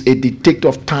is a dictate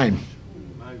of time.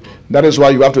 That is why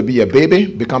you have to be a baby,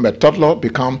 become a toddler,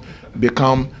 become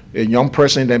a young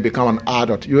person, then become an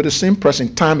adult. You're the same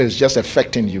person. Time is just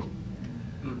affecting you.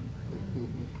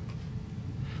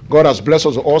 God has blessed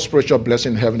us with all spiritual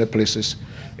blessings in heavenly places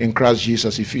in Christ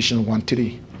Jesus, Ephesians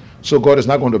 1:3. So God is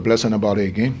not going to bless anybody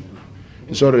again.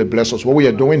 He's already blessed us. What we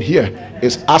are doing here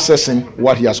is accessing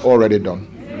what he has already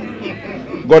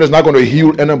done. God is not going to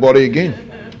heal anybody again.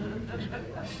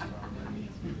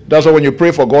 That's why when you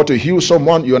pray for God to heal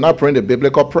someone, you're not praying the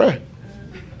biblical prayer.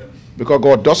 Because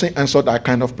God doesn't answer that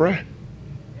kind of prayer.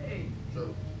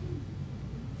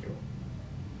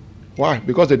 Why?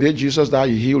 Because the day Jesus died,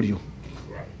 he healed you.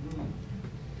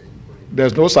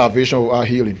 There's no salvation without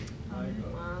healing.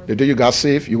 The day you got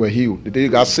saved, you were healed. The day you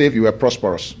got saved, you were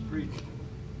prosperous.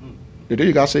 The day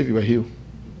you got saved, you were healed.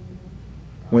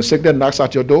 When sickness knocks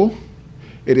at your door,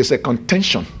 it is a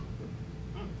contention.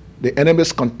 The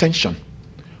enemy's contention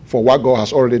for what God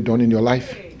has already done in your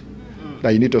life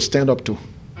that you need to stand up to.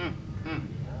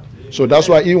 So that's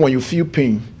why even when you feel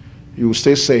pain, you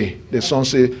stay say, the song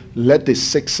say, let the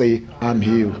sick say, I'm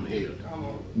healed.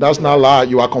 That's not lie.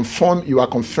 You are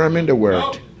confirming the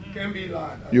word.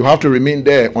 You have to remain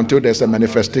there until there's a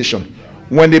manifestation.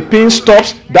 When the pain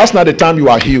stops, that's not the time you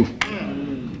are healed.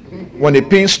 When the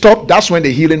pain stops, that's when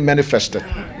the healing manifested.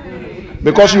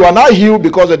 Because you are not healed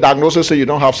because the diagnosis says you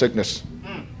don't have sickness.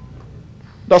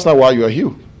 That's not why you are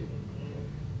healed.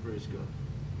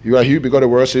 You are healed because the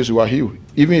word says you are healed.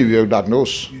 Even if you're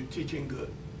diagnosed. You're teaching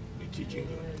good. You're teaching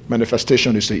good.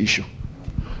 Manifestation is the issue.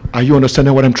 Are you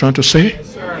understanding what I'm trying to say?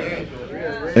 Yes,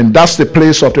 sir. And that's the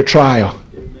place of the trial.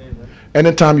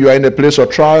 Anytime you are in a place of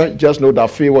trial, just know that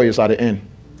favor is at the end.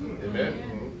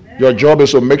 Amen. Your job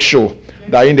is to make sure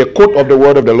that in the court of the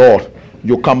word of the Lord,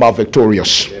 you come out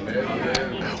victorious.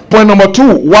 Amen. Point number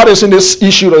 2, what is in this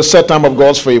issue of the set time of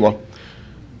God's favor?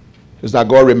 Is that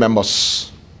God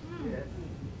remembers.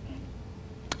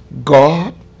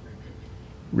 God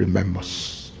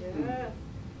remembers.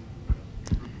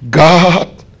 God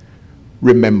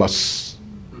remembers.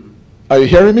 Are you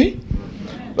hearing me?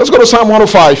 Let's go to Psalm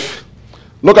 105.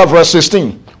 Look at verse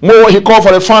 16. Moreover, he called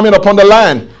for a famine upon the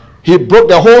land. He broke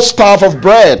the whole staff of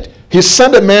bread. He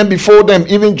sent a man before them,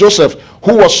 even Joseph,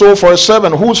 who was sold for a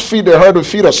servant, whose feet they heard to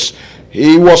feed us.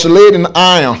 He was laid in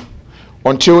iron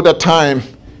until the time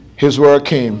his word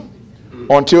came.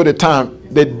 Until the time,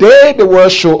 the day the word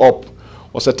showed up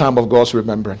was the time of God's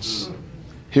remembrance.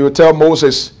 He would tell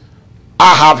Moses,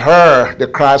 I have heard the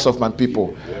cries of my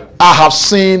people. I have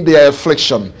seen their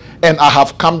affliction, and I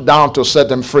have come down to set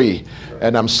them free,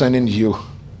 and I'm sending you.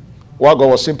 What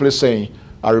God was simply saying,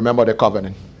 I remember the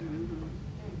covenant.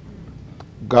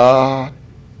 God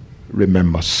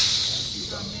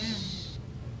remembers.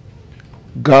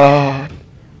 God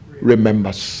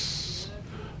remembers.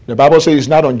 The Bible says it's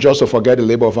not unjust to forget the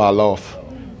labor of our love.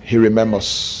 He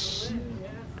remembers.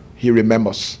 He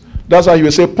remembers. That's why you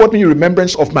will say, put me in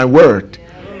remembrance of my word.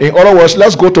 In other words,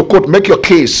 let's go to court. Make your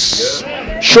case.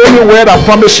 Show me where I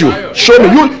promise you. Show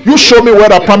me. You show me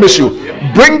where I promise you.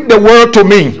 Bring the word to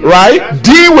me, right?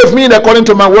 Deal with me according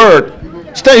to my word.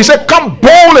 Stay. He said, come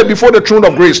boldly before the throne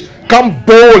of grace. Come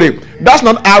boldly. That's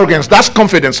not arrogance, that's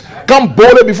confidence. Come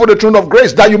boldly before the throne of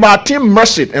grace, that you might attain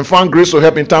mercy and find grace to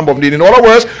help in time of need. In other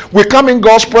words, we come in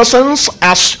God's presence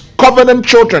as covenant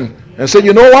children and say,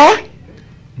 you know what?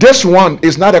 This one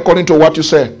is not according to what you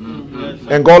say.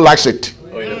 And God likes it.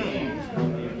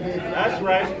 That's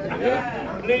right.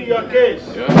 Plead your case.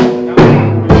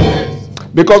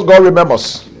 Because God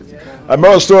remembers. I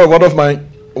remember a story of one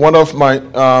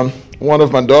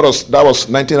of my daughters. That was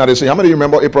 1996. How many of you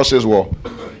remember April 6th War?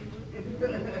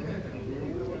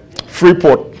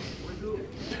 Freeport.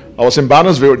 I was in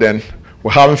Bannersville then.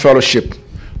 We're having fellowship.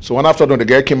 So one afternoon, the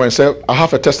guy came and said, I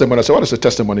have a testimony. I said, what is the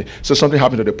testimony? He said, something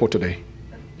happened to the port today.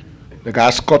 The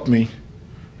guy caught me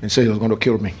and said he was going to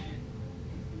kill me.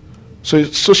 So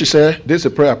she said, this is a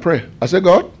prayer I pray. I said,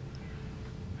 God,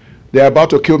 they're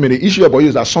about to kill me. The issue about you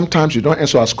is that sometimes you don't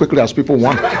answer as quickly as people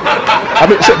want. I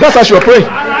mean, that's how she was praying.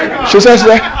 She said,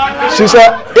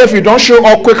 if you don't show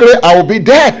up quickly, I will be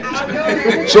dead.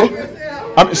 So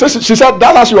she said,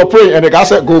 that's how she was praying. And the guy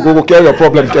said, go, carry your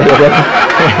problem. Carry your problem.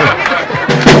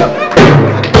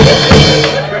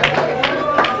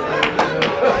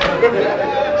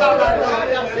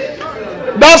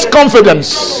 That's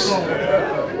confidence.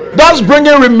 That's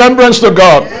bringing remembrance to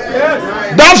God.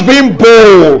 That's being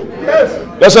bold.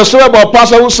 There's a story about a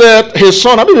pastor who said his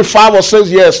son, I mean 5 or 6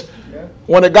 years,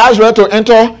 when the guy's ready to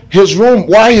enter his room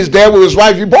while he's there with his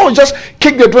wife, you boy just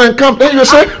kick the door and come. Then you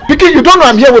say, Pikin, you don't know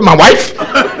I'm here with my wife?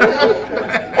 What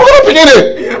are you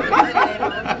it?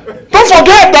 Don't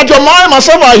forget that your mom and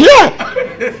myself are here.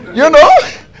 You know?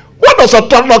 What does a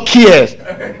toddler care?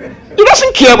 He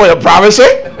doesn't care about your privacy.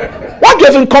 What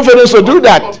gives him confidence to do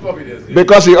that?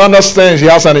 Because he understands he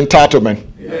has an entitlement.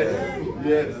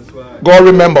 God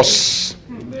remembers.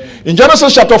 In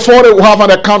Genesis chapter 40, we have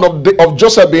an account of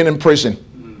Joseph being in prison.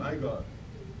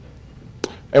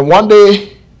 And one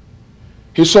day,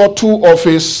 he saw 2 of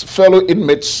his fellow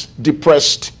inmates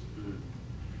depressed.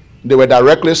 They were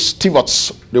directly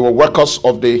stewards. They were workers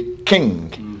of the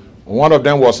king. One of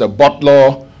them was a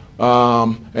butler,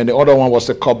 and the other one was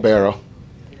a cupbearer.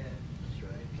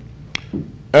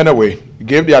 Anyway, he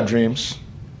gave their dreams.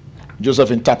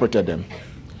 Joseph interpreted them.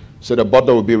 So the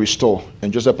butler will be restored.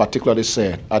 And Joseph particularly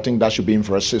said, I think that should be in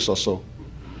verse 6 or so.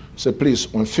 Say, please,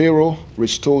 when Pharaoh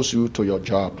restores you to your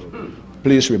job,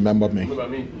 please remember me.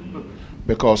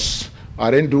 Because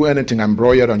I didn't do anything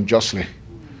embroiled unjustly.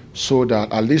 So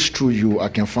that at least through you, I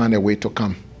can find a way to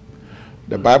come.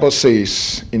 The Bible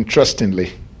says,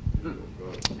 interestingly,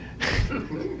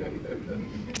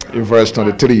 in verse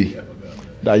 23,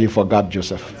 that you forgot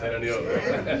Joseph.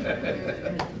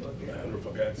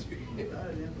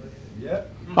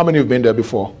 How many of you have been there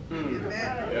before?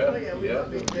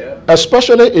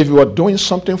 Especially if you are doing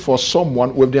something for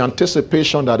someone with the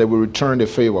anticipation that they will return the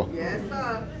favor.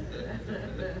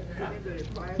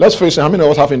 Let's face it, how many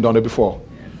of us haven't done it before?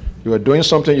 You are doing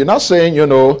something, you're not saying, you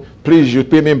know, please, you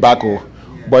pay me back,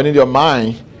 but in your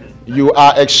mind, you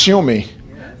are assuming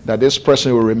that this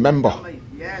person will remember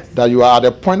that you are at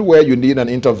a point where you need an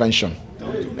intervention.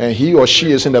 And he or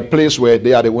she is in a place where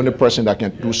they are the only person that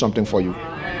can do something for you.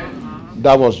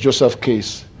 That was Joseph's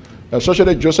case.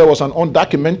 Especially Joseph was an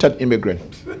undocumented immigrant.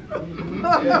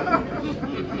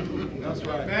 That's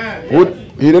right.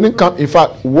 He didn't come, in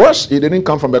fact, worse, he didn't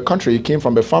come from a country, he came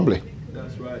from a family.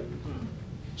 That's right.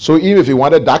 So even if he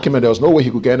wanted a document, there was no way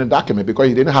he could get any document because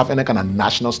he didn't have any kind of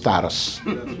national status.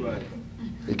 That's right.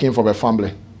 He came from a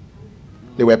family.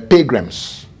 They were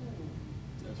pilgrims.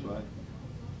 That's right.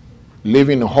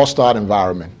 Living in a hostile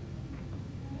environment.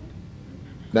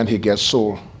 Then he gets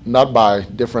sold. Not by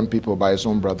different people, by his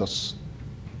own brothers.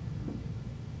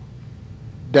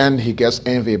 Then he gets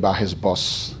envied by his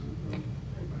boss.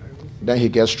 Then he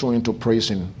gets thrown into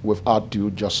prison without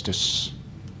due justice.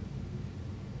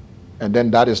 And then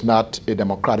that is not a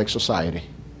democratic society.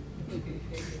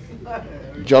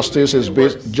 Justice is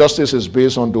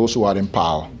based on those who are in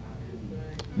power.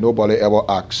 Nobody ever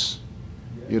acts.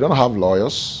 You don't have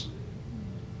lawyers.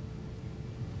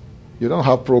 You don't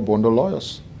have pro bono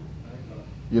lawyers.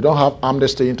 You don't have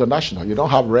Amnesty International. You don't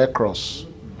have Red Cross.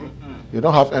 You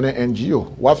don't have any NGO.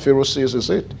 What Pharaoh says is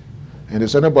it. And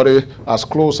is anybody as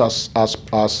close as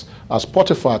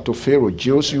Potiphar to Pharaoh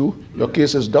jails you, your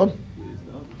case is done.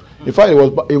 In fact,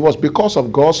 it was because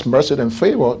of God's mercy and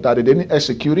favor that he didn't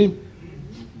execute him.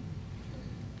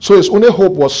 So his only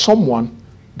hope was someone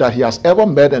that he has ever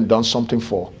met and done something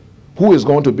for, who is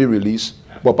going to be released,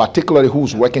 but particularly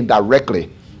who's working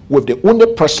directly with the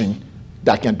only person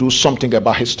that can do something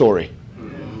about his story.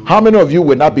 How many of you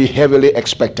will not be heavily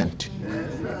expectant?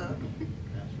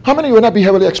 How many will not be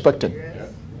heavily expectant?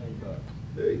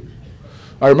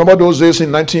 I remember those days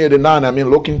in 1989. I'm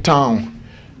in Loking Town.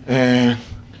 And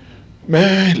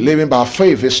man, living by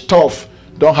faith is tough.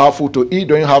 Don't have food to eat.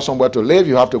 Don't have somewhere to live.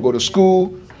 You have to go to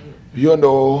school. You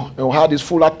know, and we had these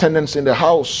full attendants in the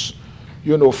house.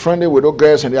 You know, friendly with those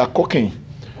girls, and they are cooking.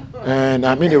 And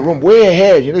I'm in the room way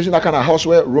ahead. You know, it's that kind of house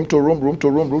where room to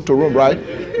room,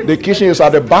 right? The kitchen is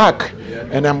at the back.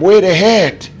 And I'm way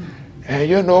ahead. And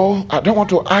you know, I don't want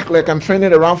to act like I'm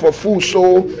fending around for food.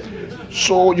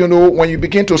 So, you know, when you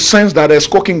begin to sense that there's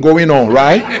cooking going on,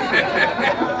 right?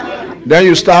 Then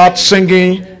you start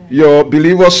singing your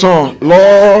believer song.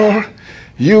 Lord,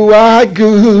 you are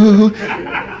good.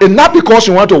 And not because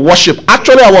you want to worship.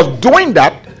 Actually, I was doing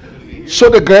that so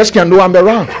the girls can know I'm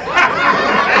around.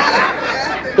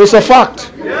 It's a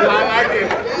fact.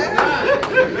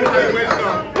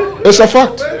 It's a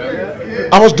fact.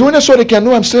 I was doing it so they can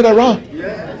know I'm still around.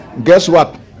 Guess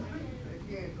what?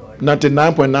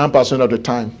 99.9% of the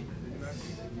time,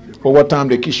 over time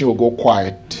the kitchen will go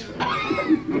quiet.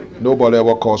 Nobody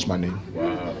ever calls my name.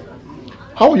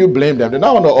 How will you blame them? They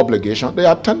don't have no obligation. They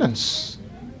are tenants.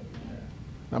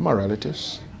 Not my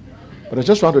relatives. But I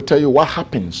just want to tell you what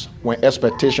happens when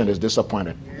expectation is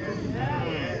disappointed.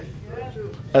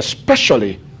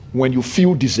 Especially when you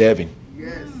feel deserving.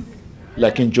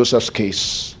 Like in Joseph's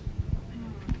case.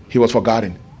 He was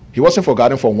forgotten. He wasn't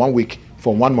forgotten for 1 week,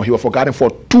 for 1 month. He was forgotten for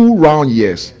 2 round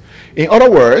years. In other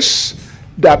words,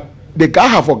 that the guy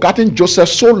had forgotten Joseph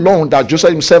so long that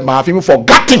Joseph himself might have even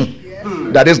forgotten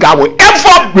that this guy will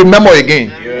ever remember again.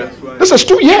 Right. This is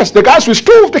 2 years. The guy is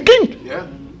still with the king. Yeah.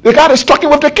 The guy is talking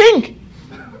with the king.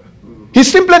 He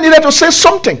simply needed to say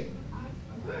something.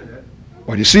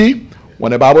 But you see,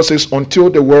 when the Bible says, until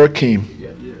the word came,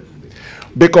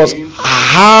 because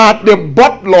had the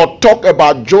butler talked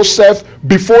about Joseph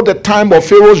before the time of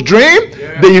Pharaoh's dream,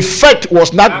 the effect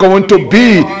was not going to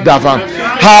be that one.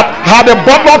 Had the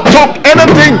butler talked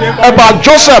anything about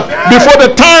Joseph before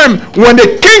the time when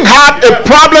the king had a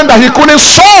problem that he couldn't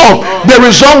solve, the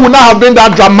result would not have been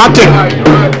that dramatic.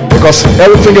 Because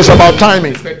everything is about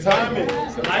timing.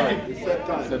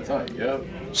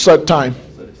 Set time.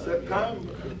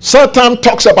 Set time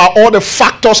talks about all the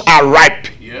factors are ripe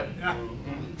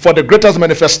for the greatest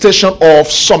manifestation of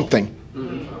something.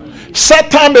 Set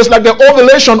time is like the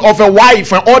ovulation of a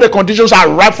wife when all the conditions are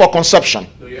ripe for conception.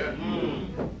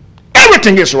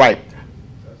 Everything is ripe.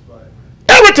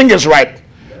 Everything is ripe.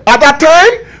 At that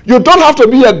time, you don't have to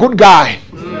be a good guy.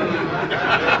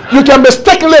 You can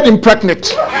mistakenly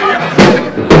impregnate.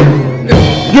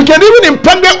 You can even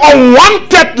impregnate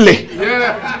unwantedly.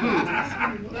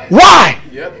 Why?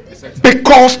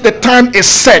 Because the time is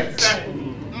set.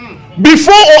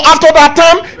 Before or after that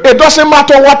time, it doesn't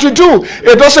matter what you do.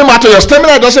 It doesn't matter your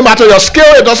stamina. It doesn't matter your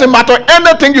skill. It doesn't matter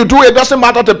anything you do. It doesn't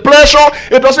matter the pleasure.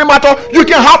 It doesn't matter. You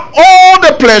can have all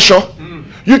the pleasure.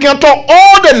 You can talk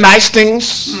all the nice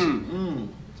things.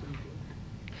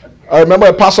 I remember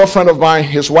a pastor friend of mine,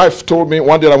 his wife told me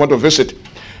one day I went to visit,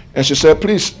 and she said,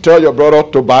 please tell your brother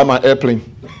to buy my airplane.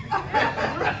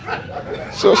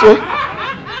 So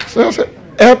I said,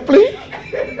 airplane?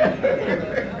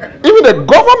 Even the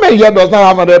government here does not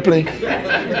have an airplane.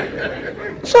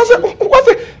 So I said, what's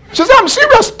it? She said, I'm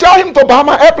serious. Tell him to buy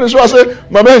my airplane. So I said,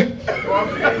 Mommy,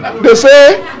 they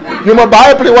say you must buy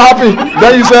airplane. What happened?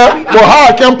 Then he said, well, how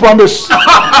I can promise?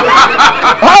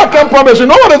 How I can promise? You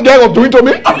know what this guy was doing to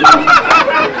me?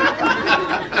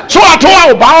 So I told her I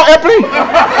would buy an airplane.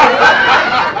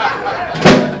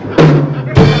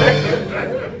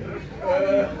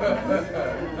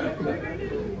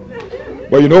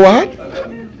 But you know what?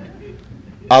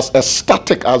 As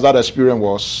ecstatic as that experience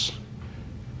was,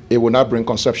 it will not bring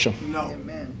conception. No.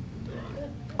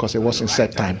 Because it was in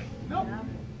set time.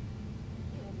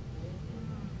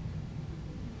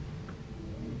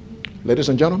 Ladies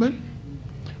and gentlemen,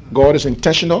 God is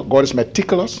intentional. God is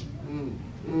meticulous.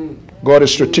 God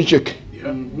is strategic.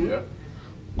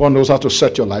 God knows how to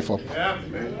set your life up.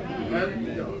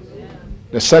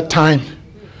 The set time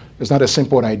is not a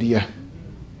simple idea.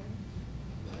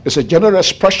 It's a general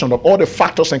expression of all the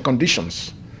factors and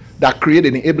conditions that create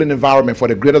an enabling environment for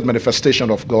the greatest manifestation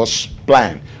of God's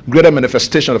plan, greater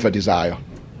manifestation of a desire.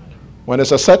 When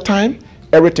it's a set time,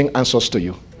 everything answers to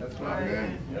you.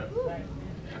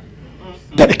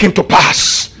 Then it came to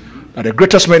pass that the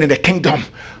greatest man in the kingdom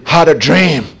had a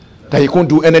dream that he couldn't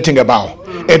do anything about.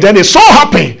 And then it so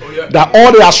happened that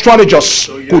all the astrologers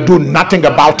could do nothing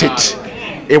about it.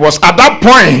 It was at that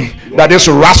point that this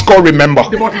rascal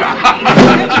remembered.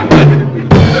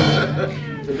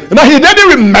 Now he didn't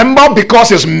remember because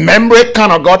his memory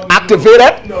kind of got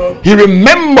activated. No. He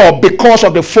remembered because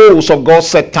of the fullness of God's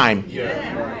set time. Yeah.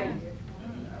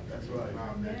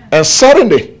 And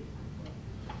suddenly,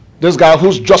 this guy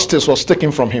whose justice was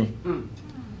taken from him,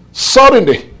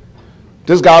 suddenly,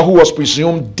 this guy who was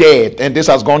presumed dead, and this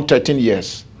has gone 13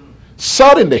 years,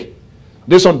 suddenly,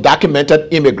 this undocumented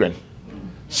immigrant,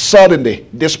 suddenly,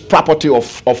 this property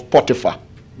of Potiphar,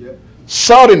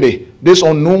 suddenly, this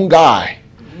unknown guy.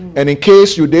 And in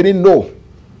case you didn't know,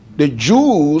 the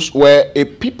Jews were a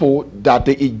people that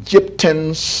the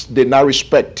Egyptians did not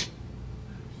respect.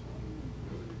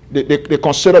 They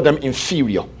considered them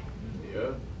inferior.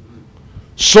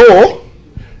 So,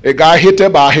 a guy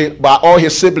hated by all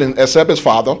his siblings except his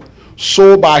father,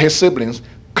 sold by his siblings,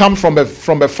 come from a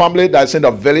family that's in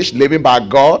the village, living by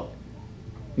God,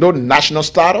 no national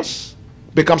status,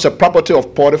 becomes a property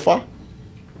of Potiphar,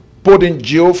 put in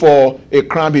jail for a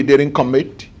crime he didn't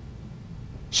commit.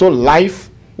 So life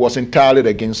was entirely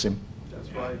against him.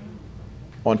 That's right.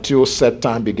 Until set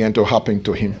time began to happen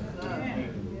to him.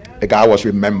 The guy was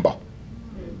remembered.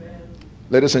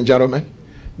 Ladies and gentlemen,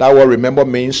 that word remember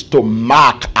means to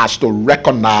mark as to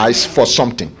recognize for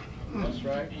something. That's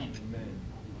right.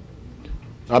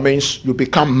 That means you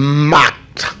become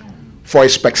marked for a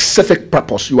specific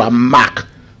purpose. You are marked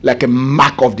like a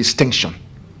mark of distinction.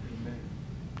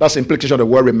 That's the implication of the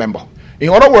word remember. In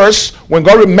other words, when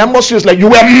God remembers you, it's like you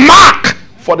were marked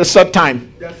for the set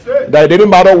time. That it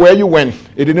didn't matter where you went.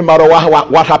 It didn't matter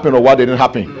what happened or what didn't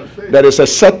happen. There is a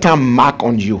set time mark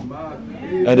on you.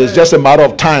 And it's just a matter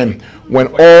of time when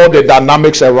all the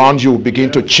dynamics around you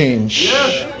begin to change.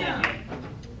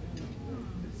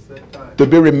 To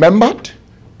be remembered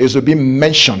is to be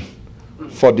mentioned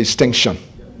for distinction.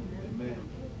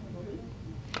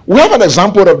 We have an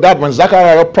example of that when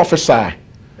Zechariah prophesied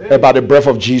about the birth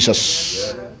of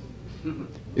Jesus.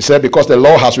 He said, because the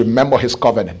Lord has remembered his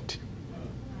covenant.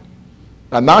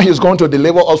 And now he's going to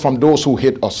deliver us from those who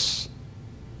hate us.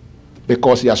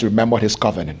 Because he has remembered his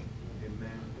covenant.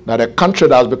 Now the country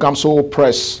that has become so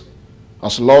oppressed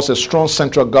has lost a strong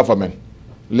central government,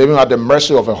 living at the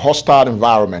mercy of a hostile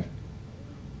environment,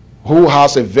 who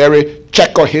has a very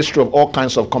checkered history of all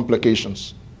kinds of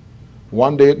complications.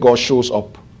 One day God shows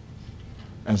up,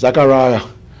 and Zechariah,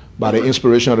 by the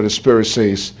inspiration of the Spirit,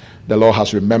 says, the Lord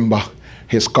has remembered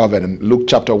his covenant. Luke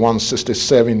chapter 1,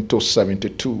 67 to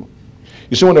 72.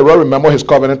 You see, when the Lord remembered his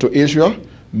covenant to Israel,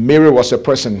 Mary was a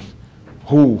person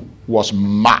who was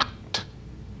marked.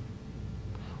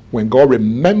 When God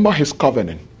remembered his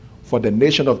covenant for the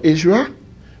nation of Israel,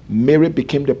 Mary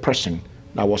became the person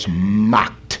that was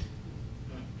marked.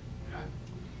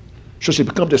 So she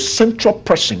became the central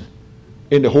person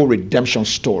in the whole redemption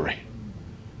story.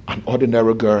 An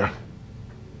ordinary girl,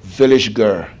 village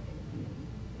girl.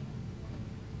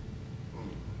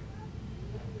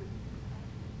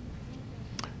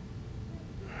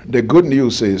 The good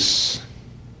news is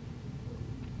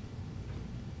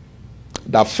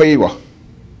that favor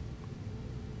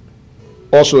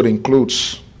also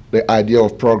includes the idea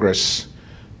of progress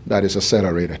that is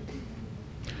accelerated.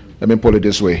 Let me put it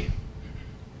this way.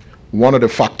 One of the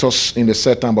factors in the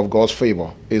set time of God's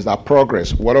favor is that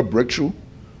progress, whether breakthrough,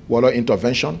 whether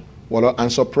intervention, whether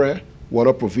answer prayer,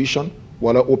 whether provision,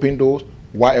 whether open doors,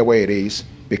 whatever it is,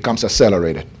 becomes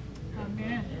accelerated.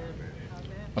 Amen.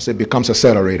 I say becomes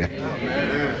accelerated.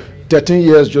 Amen. 13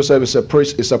 years Joseph is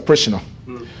a prisoner.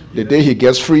 The day he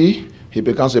gets free, he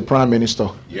becomes a prime minister.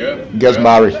 Yeah. Gets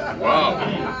married. Wow.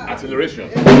 Acceleration.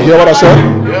 You hear what I said?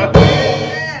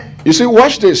 Yeah. You see,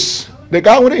 watch this. The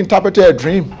guy who interpreted a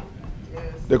dream,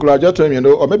 they could have just told him,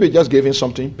 or maybe just gave him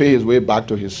something, pay his way back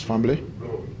to his family.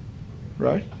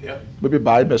 Right? Yeah. Maybe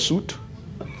buy him a suit.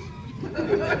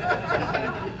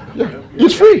 Yeah.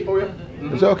 He's free. Oh, yeah.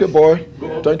 He said, okay, boy,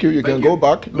 thank you. You can go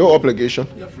back. No obligation.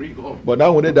 You're free. Go. But not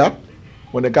only that,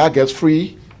 when the guy gets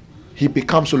free, he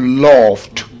becomes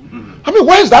loved. I mean,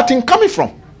 where is that thing coming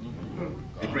from?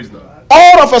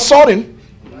 All of a sudden,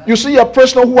 you see a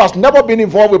prisoner who has never been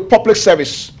involved with public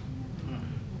service.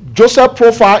 Joseph's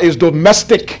profile is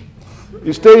domestic.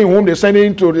 He stays in home. They send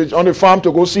him on the farm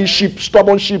to go see sheep,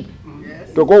 stubborn sheep,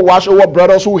 to go watch over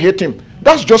brothers who hate him.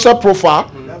 That's Joseph's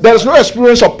profile. There is no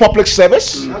experience of public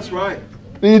service. That's right.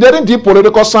 He didn't do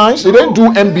political science. He didn't do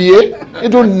MBA. He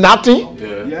did nothing.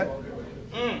 Yeah.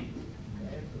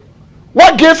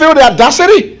 What gave you the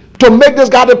audacity to make this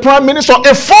guy the prime minister,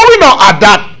 a foreigner at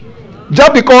that,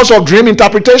 just because of dream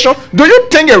interpretation? Do you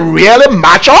think it really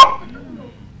match up?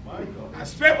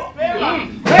 That's favor.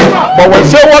 But when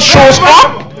favor shows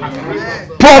up,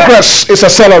 progress is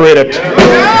accelerated.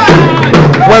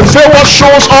 When favor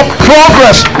shows up,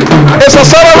 progress is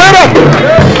accelerated.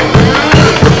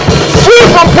 Free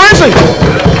from prison.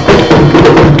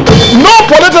 No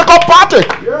political party.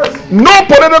 No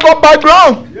political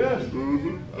background.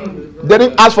 They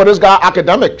didn't ask for this guy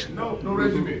academics. No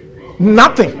resume.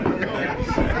 Nothing.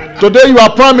 Today you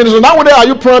are prime minister. Nowadays are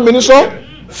you prime minister?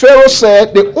 Pharaoh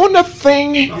said, the only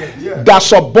thing that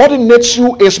subordinates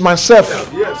you is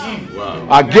myself.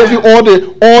 I gave you all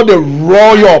the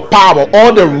royal power,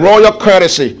 all the royal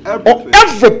courtesy,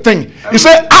 everything. He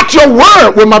said, at your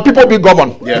word will my people be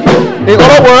governed. In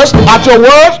other words, at your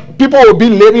word, people will be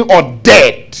living or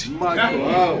dead.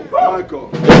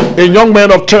 A young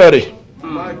man of 30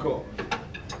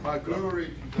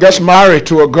 gets married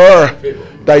to a girl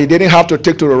that he didn't have to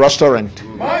take to the restaurant.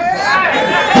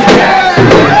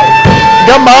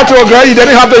 Get married to a girl he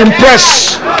didn't have to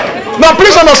impress. Now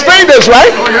please understand this,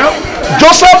 right?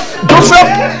 Joseph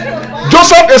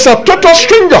is a total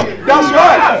stranger. That's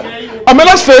right. I mean,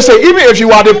 let's face it, even if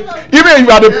you are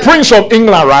the prince of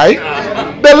England, right?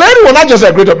 The lady will not just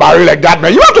agree to marry like that,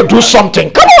 man. You have to do something.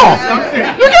 Come on.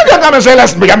 You can't just come and say,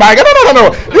 let's get married.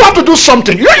 No. You have to do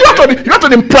something. You have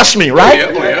to impress me, right?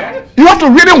 You have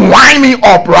to really wind me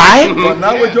up, right? But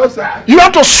now with Joseph. You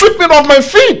have to sweep me off my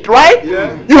feet, right?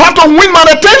 You have to win my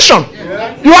attention.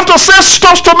 You have to say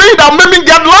stuff to me that make me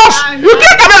get lost. You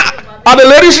get that? Are the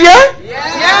ladies here?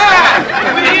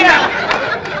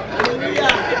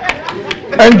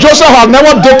 And Joseph has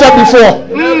never dated before.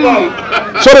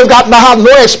 So this guy now has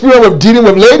no experience with dealing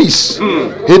with ladies.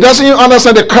 He doesn't even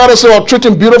understand the courtesy of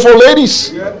treating beautiful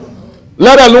ladies.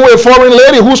 Let alone a foreign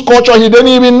lady whose culture he didn't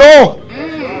even know.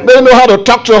 They know how to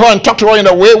talk to her and talk to her in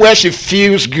a way where she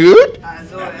feels good.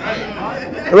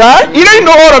 Right? He didn't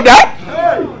know all of that.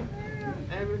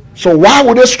 So why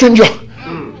would a stranger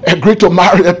agree to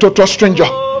marry a total stranger?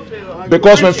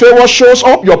 Because when favor shows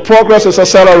up, your progress is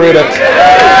accelerated.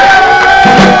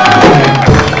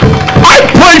 I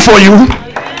pray for you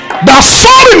that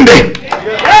suddenly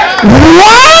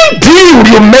one deal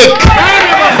you make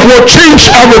will change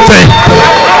everything.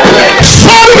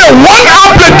 Suddenly one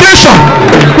application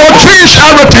will change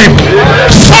everything.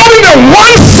 Suddenly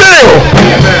one sale,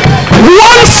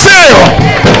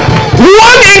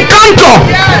 one encounter,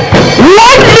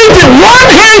 one meeting, one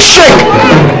handshake,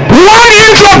 one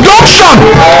introduction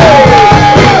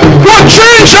will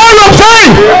change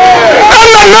everything. In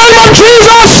the name of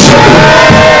Jesus.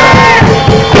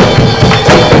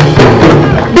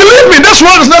 Believe me, this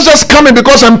word is not just coming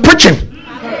because I'm preaching.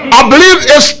 I believe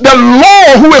it's the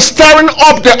Lord who is stirring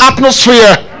up the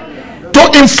atmosphere to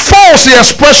enforce the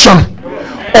expression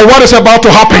of what is about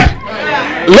to happen.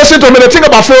 Listen to me. The thing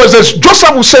about Pharaoh is this.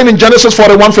 Joseph was saying in Genesis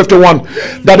 41:51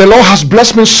 that the Lord has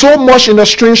blessed me so much in a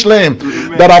strange land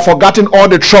that I've forgotten all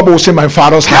the troubles in my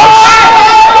father's house.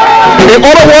 In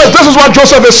other words, this is what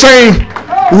Joseph is saying.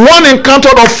 One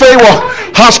encounter of favor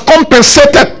has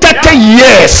compensated 30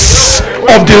 years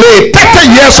of delay. 30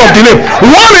 years of delay.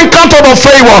 One encounter of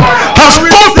favor has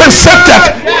compensated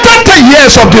 30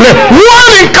 years of delay. One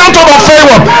encounter of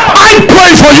favor. I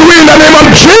pray for you in the name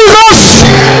of Jesus.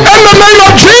 In the name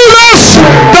of Jesus,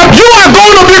 that you are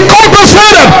going to be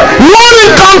compensated. One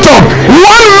encounter,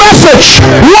 one message,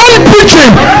 one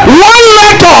preaching, one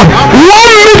letter,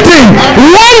 one meeting,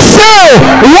 one sale,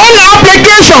 one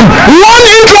application, one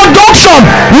introduction,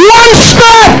 one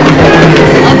step.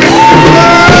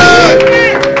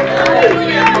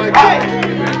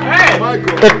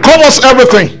 It covers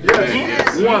everything.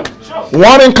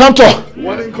 One encounter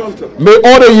made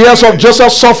all the years of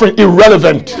Joseph's suffering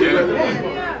irrelevant.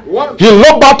 He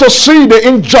looked back to see the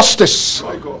injustice,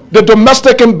 the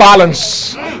domestic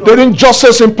imbalance, the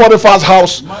injustice in Potiphar's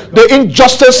house, the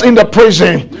injustice in the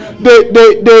prison,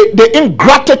 the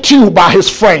ingratitude by his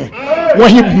friend. When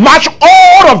he matched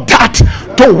all of that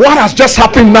to what has just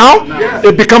happened now,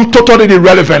 it becomes totally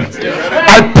irrelevant.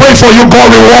 I pray for you,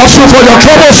 God rewards you for your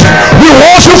troubles,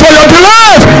 rewards you for your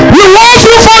delays, rewards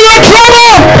you for your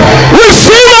trouble.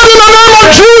 Receive it in the name of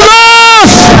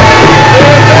Jesus.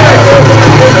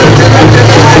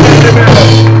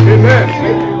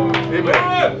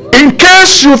 In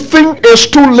case you think it's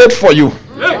too late for you,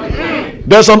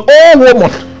 there's an old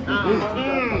woman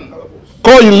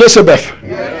called Elizabeth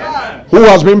who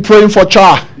has been praying for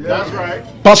child.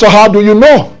 Pastor, how do you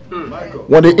know?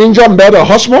 When the angel met her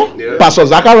husband, Pastor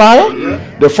Zachariah,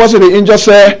 the first thing the angel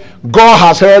said, God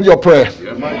has heard your prayer.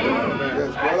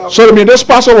 So I mean, this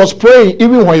pastor was praying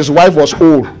even when his wife was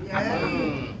old.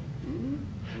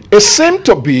 It seemed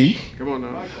to be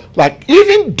like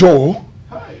even though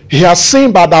he has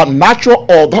seen by that natural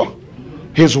order,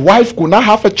 his wife could not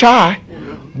have a child,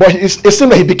 but it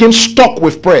seemed that he became stuck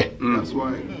with prayer.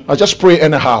 I just pray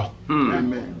anyhow.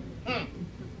 Amen.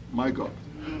 My God.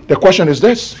 The question is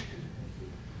this.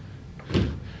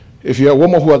 If you're a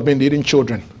woman who has been leading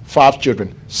children, 5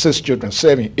 children, 6 children,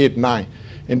 7, 8, 9,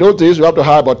 in those days you have to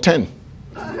hire about 10.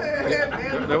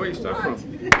 that where you start from?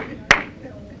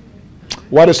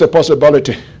 What is the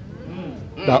possibility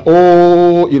that,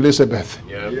 oh, Elizabeth,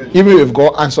 even if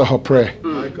God answer her prayer,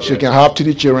 she can have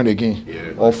 3 children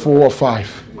again, or 4 or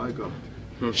 5. My God.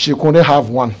 She couldn't have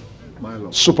one My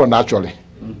Lord. supernaturally.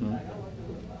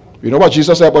 You know what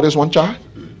Jesus said about this one child?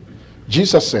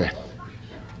 Jesus said,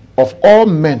 of all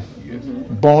men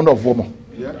born of woman,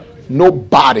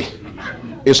 nobody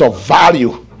is of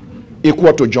value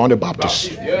equal to John the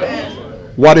Baptist.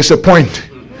 What is the point?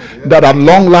 That at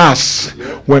long last,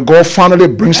 when God finally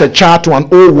brings a child to an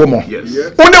old woman,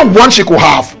 only one she could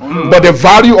have, but the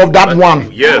value of that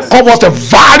one covers the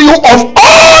value of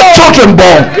all children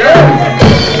born.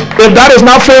 If that is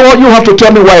not fair, you have to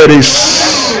tell me why it is.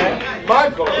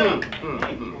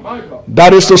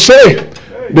 That is to say,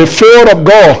 the favor of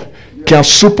God can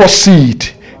supersede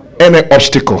any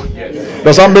obstacle.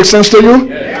 Does that make sense to you?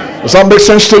 Does that make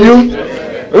sense to you?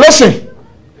 Listen.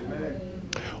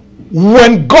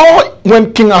 When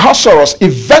King Ahasuerus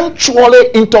eventually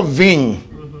intervened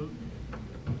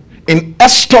in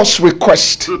Esther's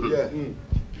request,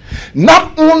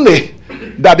 not only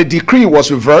that the decree was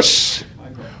reversed,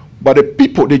 but the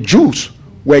people, the Jews,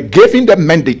 were given the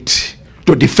mandate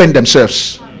to defend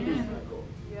themselves.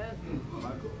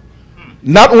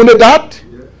 Not only that,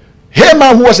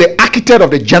 Haman, who was the architect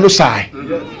of the genocide,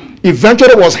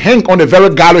 eventually was hanged on the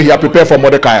very gallows he had prepared for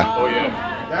Mordecai.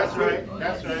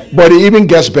 But it even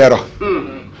gets better.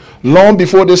 Long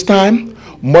before this time,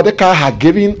 Mordecai had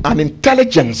given an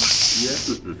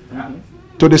intelligence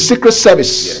to the secret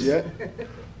service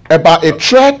about a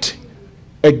threat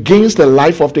against the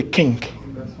life of the king.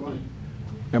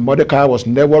 And Mordecai was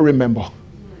never remembered,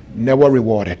 never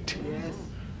rewarded.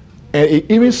 And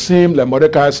it even seemed like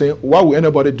Mordecai saying, what will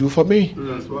anybody do for me?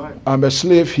 I'm a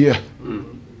slave here.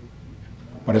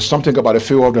 But there's something about the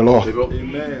favor of the Lord.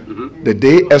 The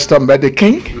day Esther met the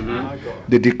king,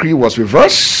 the decree was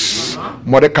reversed.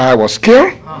 Mordecai was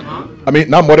killed. I mean,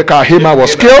 not Mordecai, Haman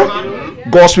was killed.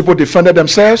 God's people defended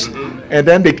themselves. And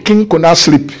then the king could not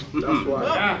sleep.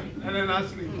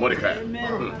 Mordecai.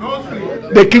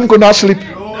 The king could not sleep.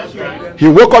 He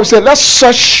woke up and said, let's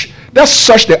search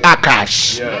the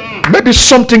archives. Maybe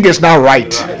something is not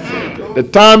right. The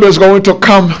time is going to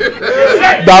come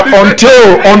that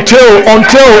until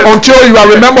you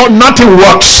remember nothing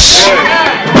works.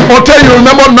 Until you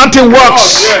remember nothing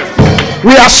works.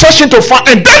 We are searching to find,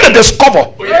 and then they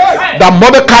discover that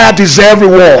Mordecai deserves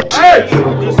reward.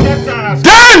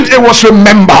 Then it was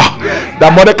remembered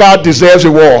that Mordecai deserves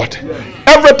reward.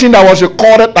 Everything that was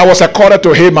accorded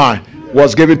to Haman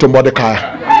was given to Mordecai.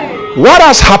 What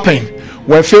has happened?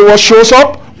 When favor shows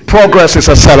up, progress is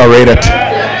accelerated.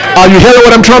 Are you hearing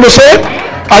what I'm trying to say?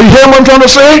 Are you hearing what I'm trying to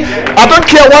say? I don't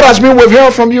care what has been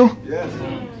withheld from you.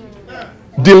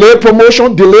 Delayed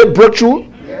promotion, delayed breakthrough,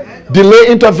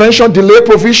 delayed intervention, delayed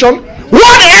provision.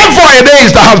 Whatever it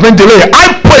is that has been delayed,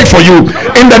 I pray for you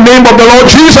in the name of the Lord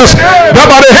Jesus, that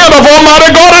by the hand of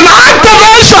Almighty God, an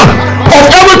activation of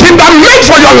everything that meant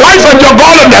for your life and your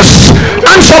godliness,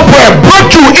 answer prayer,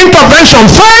 breakthrough, intervention,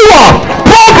 favor,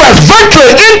 progress,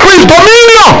 victory, increase,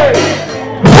 dominion,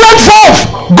 break forth,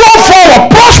 go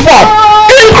forward, prosper,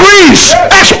 increase,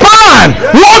 expand,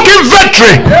 walk in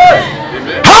victory.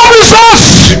 Have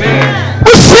us,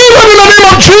 receive it in the name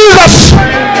of Jesus.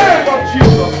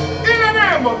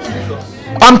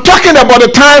 I'm talking about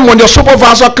the time when your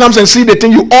supervisor comes and see the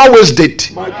thing you always did.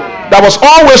 That was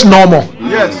always normal.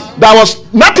 That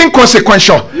was nothing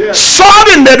consequential.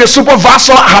 Suddenly the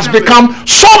supervisor has become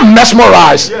so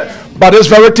mesmerized by this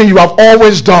very thing you have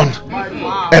always done.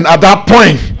 And at that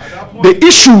point, the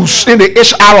issues in the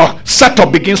HR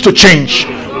setup begins to change.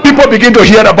 People begin to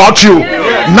hear about you.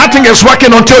 Nothing is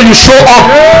working until you show up.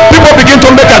 People begin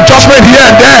to make adjustment here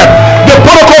and there. The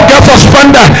protocol gets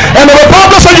suspended. And the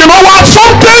Bible says, you know what?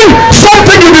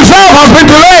 Something you deserve has been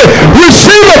delayed.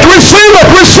 Receive it, receive it,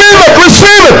 receive it,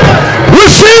 receive it.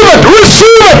 Receive it,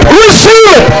 receive it, receive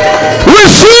it.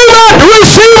 Receive it,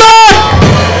 receive it.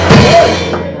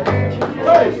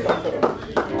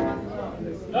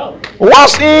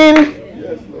 What's in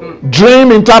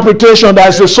dream interpretation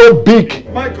that is so big?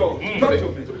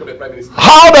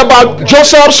 How about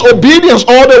Joseph's obedience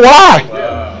all the while?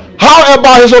 How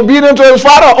about his obedience to his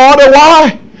father all the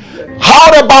while?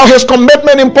 How about his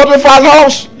commitment in Potiphar's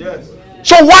house?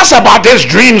 So what's about this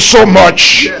dream so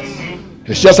much?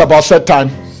 It's just about set time.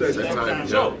 Set time.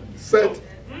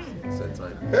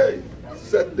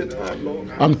 Set the time, Lord.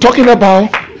 I'm talking about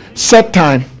set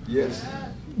time.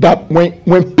 That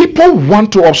when people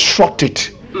want to obstruct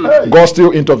it, God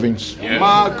still intervenes.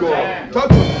 My God. Talk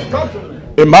to me.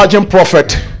 Imagine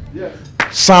prophet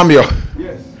Samuel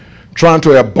trying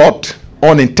to abort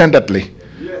unintendedly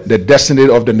the destiny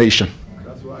of the nation.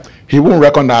 He won't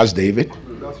recognize David.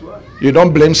 You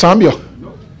don't blame Samuel.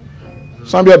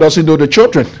 Samuel doesn't know the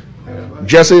children.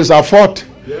 Jesse is our fault.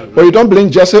 But you don't blame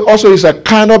Jesse. Also, he's a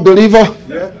kind of believer.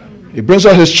 He brings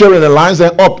out his children and lines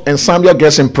them up, and Samuel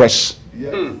gets impressed.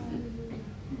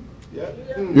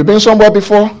 You been somewhere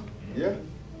before?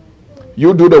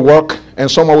 You do the work, and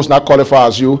someone who's not qualified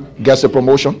as you gets a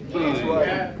promotion.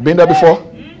 Been there before?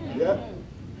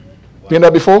 Been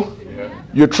there before?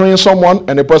 You train someone,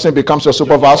 and the person becomes your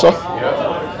supervisor.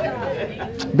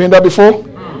 Been there before?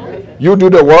 You do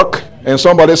the work, and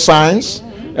somebody signs,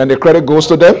 and the credit goes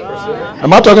to them.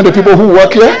 Am I talking to people who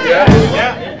work here?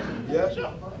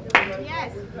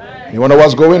 You wonder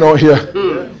what's going on here?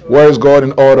 Where is God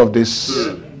in all of this?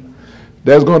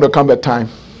 There's going to come a time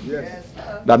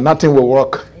that nothing will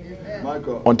work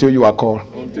until you are called.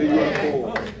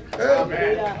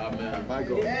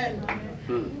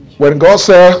 When God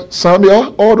said,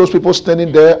 Samuel, all those people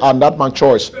standing there are not my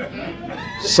choice.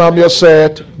 Samuel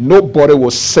said, nobody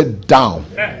will sit down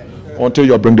until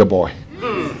you bring the boy.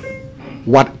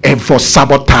 Whatever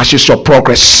sabotages your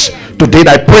progress, today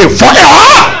I pray for a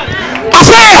heart. I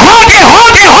say a heart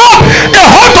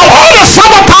of all the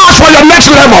sabotage for your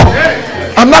next level.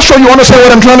 I'm not sure you understand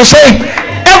what I'm trying to say.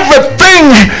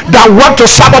 Everything that wants to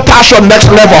sabotage your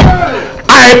next level,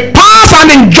 I pass an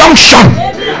injunction.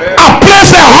 I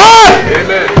place a heart.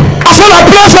 I said I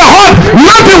place a heart.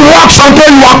 Nothing works until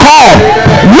you are called.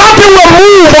 Nothing will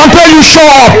move until you show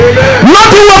up.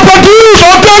 Nothing will produce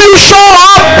until you show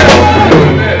up.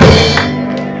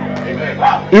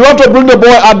 You have to bring the boy.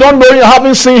 I don't know you,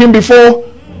 haven't seen him before,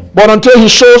 but until he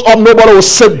shows up, nobody will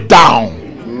sit down.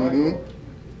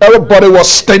 Everybody was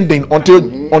standing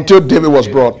until David was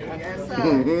brought.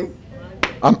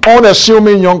 An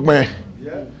unassuming young man,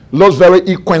 looks very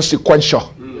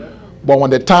inconsequential, but when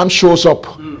the time shows up,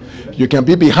 you can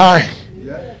be behind,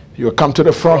 you will come to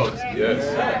the front.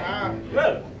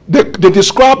 They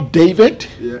describe David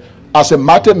as a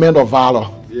mighty man of valor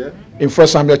in 1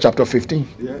 Samuel chapter 15.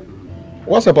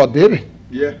 What's about David?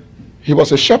 He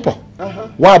was a shepherd.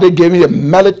 Why they gave him a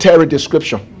military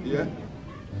description?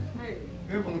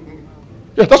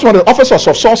 Yeah, that's what the officers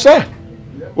of Saul said.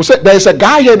 We said there is a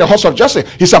guy here in the house of Jesse.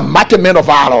 He's a mighty man of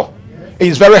valor.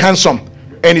 He's very handsome,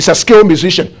 and he's a skilled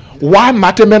musician. Why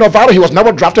mighty man of valor? He was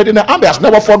never drafted in the army. Has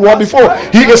never fought war before.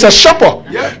 He is a shepherd.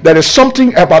 There is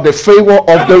something about the favor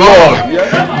of the Lord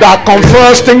that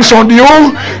confers things on you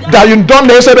that you don't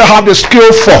necessarily have the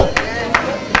skill for.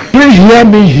 Please hear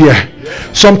me here.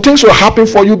 Some things will happen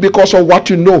for you because of what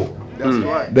you know.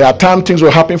 There are times things will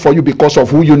happen for you because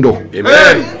of who you know.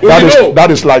 Amen.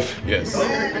 That is life. Yes.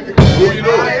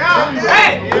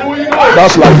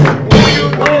 That's life.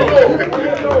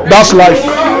 That's life.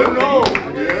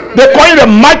 They call it a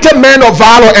mighty man of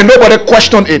valor and nobody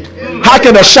questioned it. How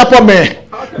can a shepherd man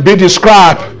be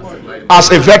described as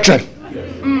a veteran?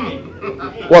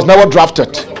 Was never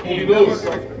drafted.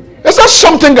 Is there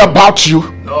something about you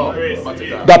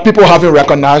that people haven't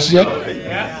recognized yet?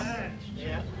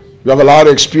 You have a lot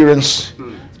of experience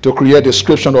to create a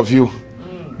description of you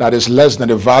that is less than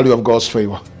the value of God's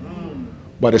favor.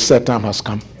 But the set time has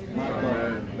come.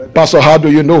 Pastor, how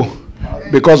do you know?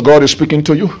 Because God is speaking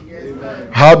to you.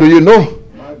 How do you know?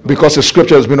 Because the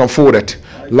scripture has been unfolded.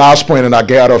 Last point, and I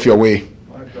get out of your way.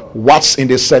 What's in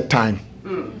the set time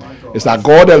is that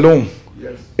God alone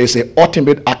is the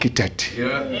ultimate architect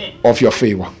of your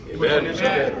favor.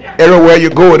 Everywhere you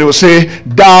go, they will say,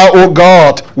 thou, O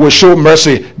God, will show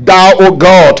mercy. Thou, O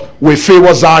God, will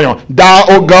favor Zion. Thou,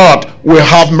 O God, will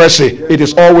have mercy. It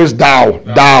is always thou,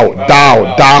 thou,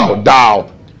 thou, thou,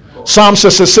 thou. Psalm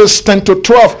 66, 10 to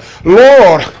 12.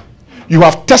 Lord, you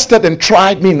have tested and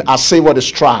tried me, and I say what is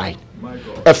tried.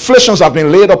 Afflictions have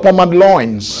been laid upon my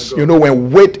loins. You know,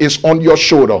 when weight is on your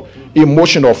shoulder,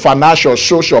 emotional, financial,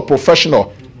 social,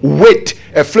 professional, weight,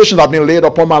 afflictions have been laid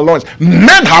upon my loins.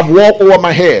 Men have walked over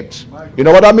my head. You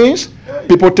know what that means?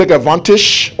 People take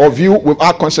advantage of you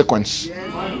without consequence.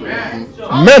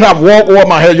 Men have walked over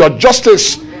my head. Your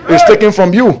justice is taken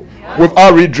from you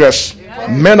without redress.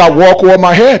 Men have walked over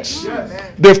my head.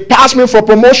 They've passed me for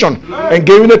promotion and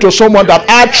given it to someone that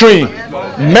I trained.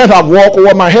 Men have walked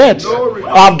over my head.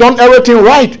 I've done everything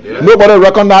right. Nobody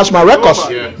recognized my records.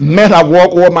 Men have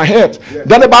walked over my head.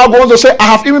 Then the Bible goes to say,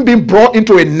 I have even been brought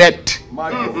into a net.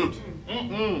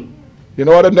 You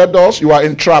know what a net does? You are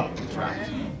entrapped.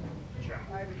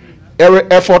 Every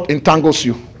effort entangles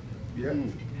you.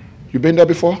 You've been there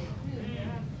before?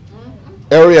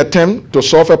 Every attempt to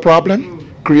solve a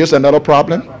problem creates another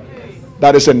problem.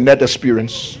 That is a net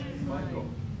experience.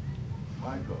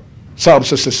 Psalm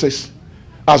 66.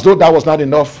 As though that was not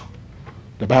enough,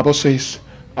 The Bible says,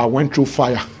 I went through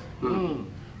fire.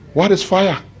 What is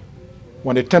fire?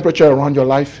 When the temperature around your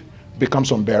life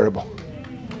becomes unbearable.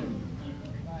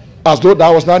 As though that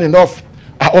was not enough,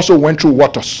 I also went through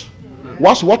waters.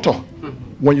 What's water?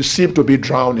 When you seem to be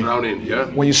drowning.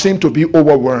 When you seem to be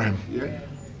overwhelmed.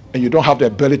 And you don't have the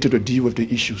ability to deal with the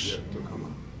issues.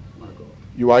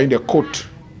 You are in the court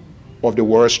of the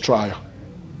worst trial.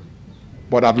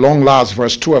 But at long last,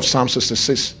 verse 2 of Psalm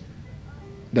 66,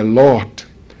 the Lord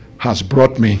has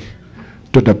brought me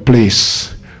to the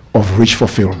place of rich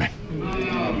fulfillment.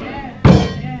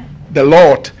 The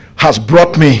Lord has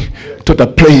brought me to the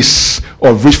place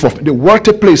of rich fulfillment. The word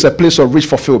place, a place of rich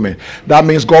fulfillment. That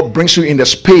means God brings you in the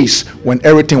space when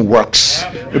everything works.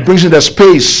 It brings you in the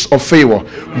space of favor.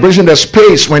 It brings you in the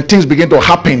space when things begin to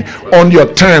happen on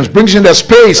your terms. Brings you in the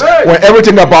space when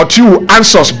everything about you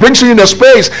answers. Brings you in the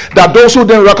space that those who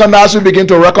didn't recognize you begin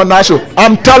to recognize you.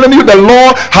 I'm telling you, the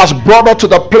Lord has brought us to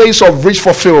the place of rich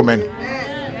fulfillment.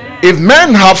 If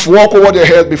men have walked over their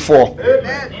head before,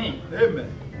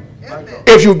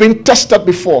 if you've been tested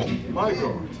before,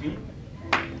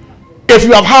 if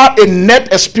you have had a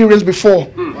net experience before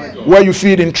where you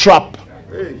feel in trap,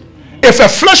 if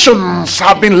afflictions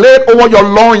have been laid over your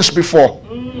loins before,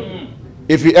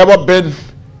 if you ever been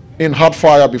in hot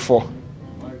fire before,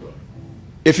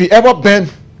 if you ever been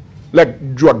like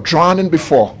you are drowning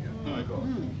before,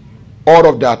 all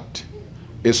of that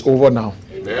is over now.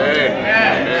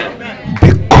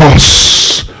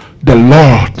 Because the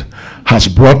Lord has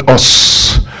brought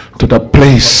us to the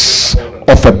place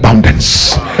of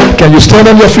abundance. Can you stand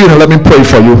on your feet and let me pray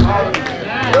for you?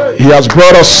 He has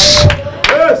brought us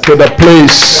to the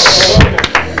place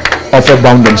of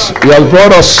abundance. He has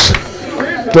brought us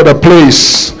to the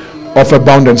place of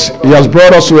abundance. He has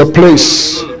brought us to a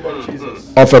place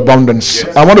of abundance.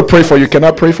 I want to pray for you. Can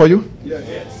I pray for you?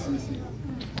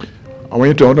 I want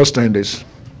you to understand this.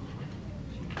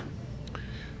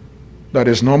 That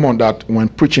is normal that when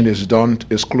preaching is done,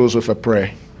 it's closed with a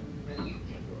prayer.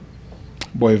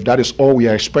 But if that is all we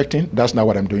are expecting, that's not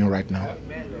what I'm doing right now.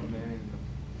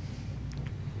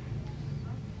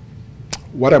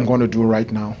 What I'm going to do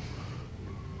right now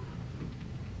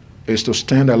is to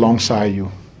stand alongside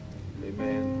you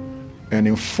and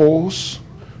enforce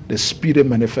the speedy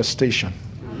manifestation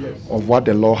of what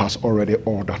the Lord has already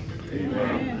ordered.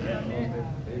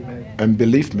 And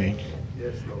believe me,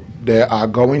 there are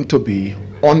going to be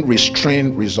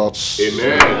unrestrained results.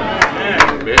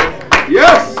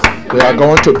 Yes. There are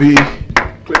going to be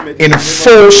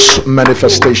enforced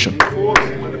manifestation.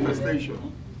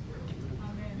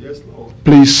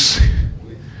 Please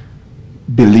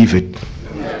believe it.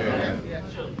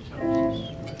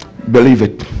 Believe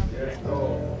it.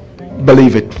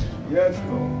 Believe it.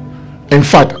 In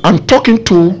fact, I'm talking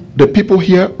to the people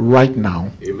here right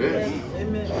now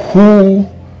who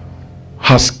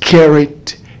has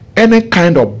carried any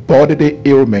kind of bodily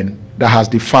ailment that has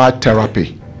defied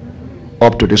therapy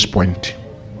up to this point.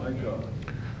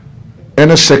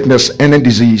 Any sickness, any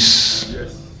disease.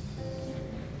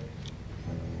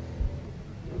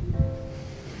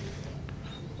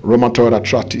 Rheumatoid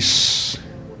arthritis,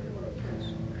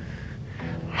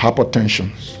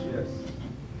 hypertension,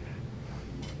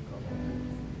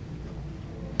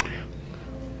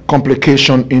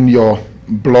 complication in your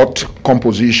blood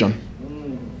composition,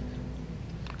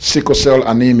 sickle cell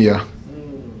anemia,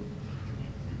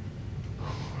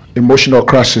 emotional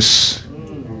crisis,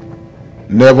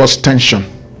 nervous tension.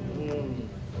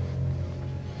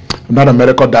 I'm not a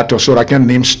medical doctor, so I can't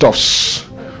name stuffs,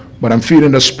 but I'm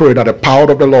feeling the spirit that the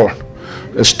power of the Lord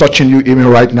is touching you even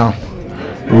right now,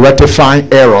 rectifying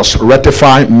errors,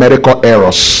 rectifying medical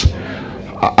errors.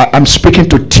 I'm speaking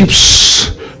to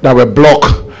tips that were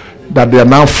blocked, that they are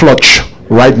now flush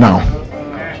right now,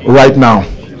 right now,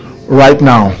 right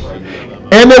now.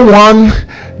 Anyone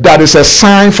that is a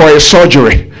sign for a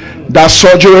surgery, that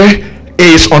surgery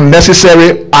is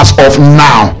unnecessary as of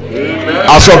now.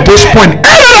 As of this point,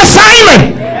 any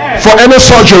assignment for any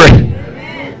surgery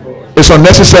is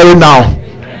unnecessary now.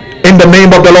 In the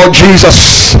name of the Lord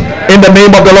Jesus, in the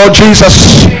name of the Lord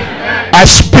Jesus, I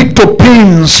speak to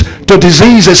pains, to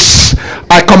diseases.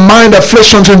 I command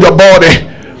afflictions in your body,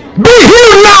 be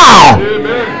healed now.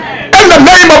 In the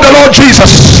name of the Lord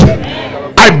Jesus,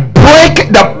 I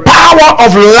break the power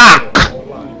of lack.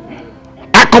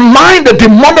 I command the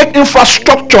demonic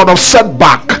infrastructure of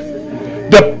setback,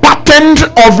 the pattern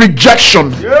of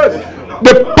rejection,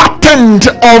 the pattern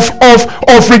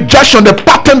of rejection, the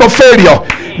pattern of failure,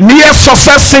 near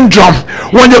success syndrome,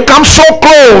 when you come so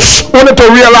close only to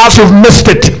realize you've missed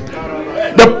it,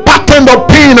 the pattern of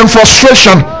pain and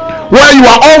frustration where you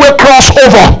are always crossed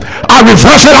over. I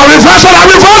reverse it. I reverse it. I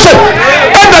reverse it.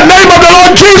 In the name of the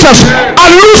Lord Jesus,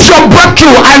 I lose your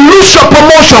breakthrough. I lose your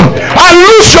promotion. I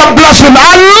lose your blessing.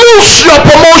 I lose your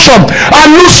promotion.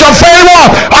 I lose your favor.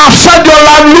 I've set your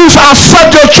life loose. I've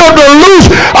set your children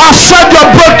loose. I've set your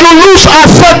breakthrough loose.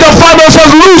 I've set your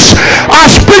finances loose.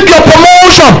 I speak your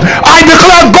promotion. I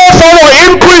declare go forward,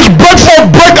 increase, break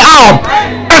forth, break out.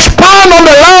 Expand on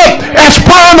the left,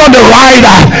 expand on the right.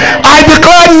 I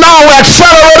declare now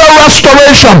accelerated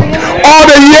restoration. All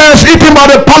the years eaten by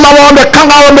the palmer, the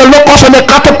kangaroo, the locusts, and the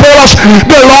caterpillars,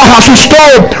 the Lord has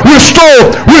restored,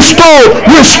 restored, restored,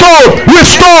 restored,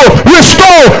 restored,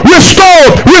 restored,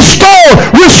 restored, restored,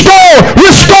 restored,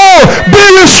 restored.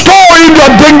 Be restored in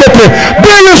your dignity.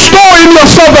 Be restored in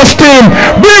your self-esteem.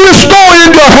 Be restored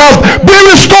in your health. Be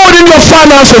restored in your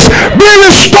finances. Be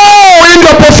restored in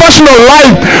your professional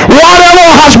life.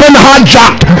 Whatever has been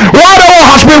hijacked, whatever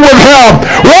has been withheld,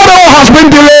 whatever has been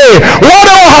delayed,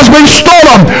 whatever has been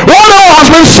stolen, whatever has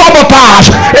been sabotaged,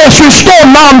 is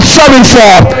restored now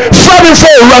sevenfold.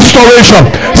 Sevenfold restoration.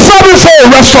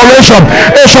 Sevenfold restoration.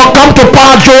 It shall come to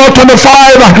pass, Joel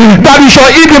 25, that you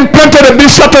shall eat in plenty and be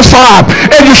satisfied,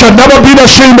 and you shall never be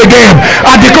ashamed again.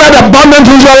 I declare abundance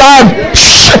in your life.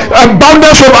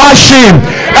 Abundance of our shame.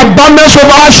 Abundance of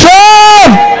our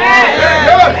shame.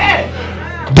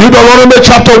 Deuteronomy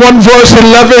chapter 1 verse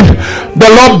 11. The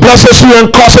Lord blesses you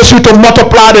and causes you to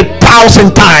multiply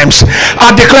 1,000 times.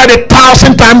 I declare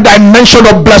 1,000 time dimension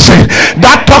of blessing.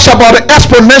 That talks about the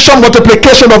exponential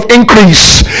multiplication of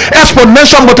increase,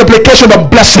 exponential multiplication of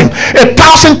blessing, 1,000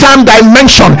 time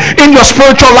dimension in your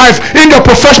spiritual life, in your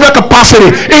professional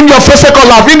capacity, in your physical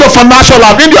life, in your financial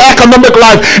life, in your economic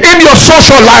life, in your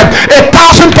social life.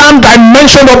 1,000 time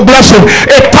dimension of blessing,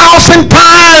 1,000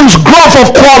 times growth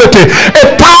of quality,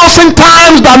 1,000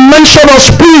 times dimension of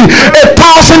speed,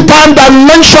 1,000 times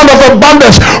dimension of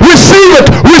abundance. Receive it,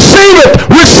 receive it,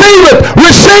 receive it,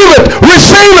 receive it,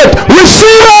 receive it,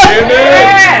 receive it.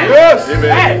 Amen. Yes.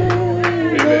 Amen.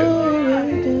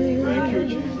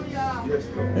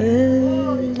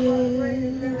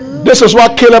 This is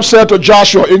what Caleb said to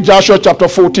Joshua in Joshua chapter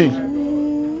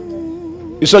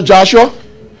 14. He said, Joshua,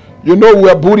 you know we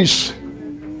are Buddhists.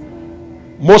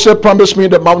 Moses promised me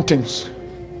the mountains.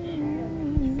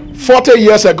 40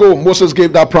 years ago, Moses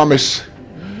gave that promise.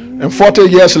 And 40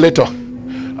 years later,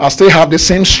 I still have the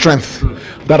same strength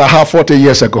that I had 40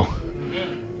 years ago.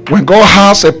 When God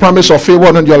has a promise of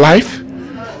favor in your life,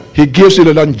 He gives you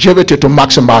the longevity to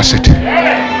maximize it.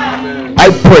 I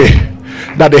pray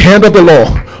that the hand of the Lord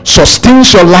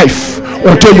sustains your life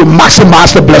until you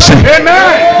maximize the blessing.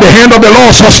 The hand of the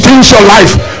Lord sustains your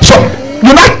life. So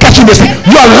you're not catching this.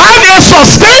 Your life is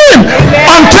sustained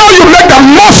until you make the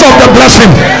most of the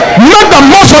blessing. Make the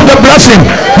most of the blessing.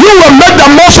 You will make the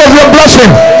most of your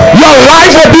blessing. Your life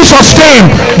will be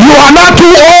sustained. You are not too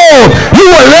old. You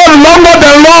will live longer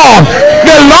than long.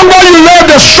 The longer you live,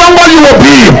 the stronger you will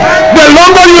be. The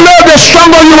longer you live, the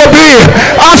stronger you will be.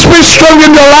 I speak strength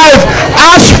in your life.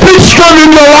 I speak strength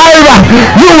in your life.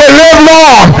 You will live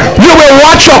long. You will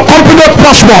watch your company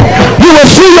prosper. You will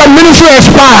see your ministry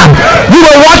expand. You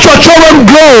will watch your children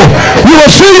grow. You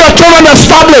will see your children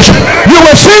established. You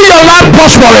will see your life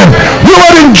prospering. You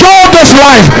will enjoy this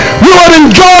life. You will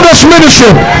enjoy this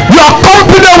ministry. Your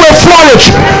company will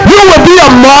flourish. You will be a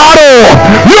model.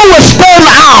 You will stand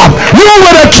out. You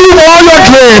will achieve all your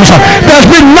dreams.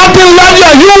 There's been nothing left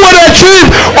yet. You will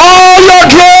achieve all your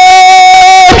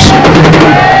dreams.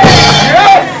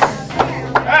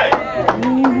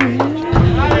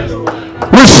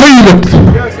 Receive it.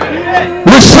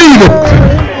 Receive it.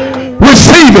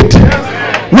 Receive it.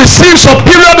 Receive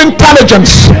superior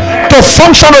intelligence to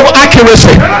function of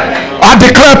accuracy. I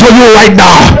declare to you right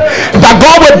now that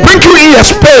God will bring you in a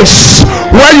space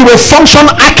where you will function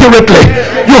accurately.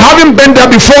 You haven't been there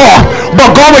before,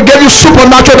 but God will give you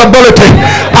supernatural ability.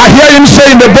 I hear Him say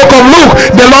in the book of Luke,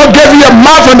 the Lord gave you a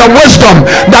mouth and a wisdom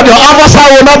that your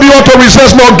adversary will not be able to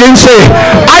resist nor gainsay.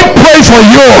 I pray for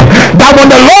you that when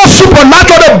the Lord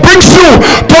supernaturally brings you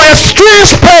to a extreme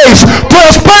space, to a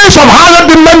space of higher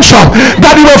dimension,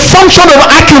 that you will function with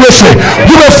accuracy.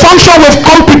 You will function with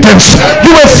competence.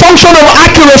 You will function with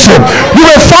accuracy. You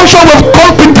will function with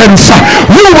competence.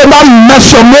 You will not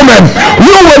mess your moment.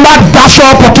 You will not dash your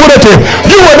opportunity.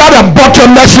 You will not abort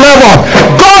your next level.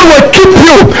 God will keep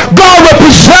you. God will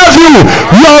preserve you.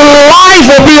 Your life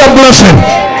will be a blessing.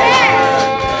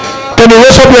 Can you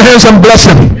raise up your hands and bless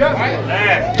Him?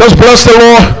 Just bless the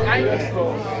Lord.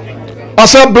 I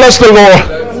said bless the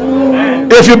Lord.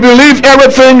 If you believe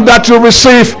everything that you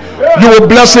receive, you will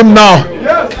bless Him now.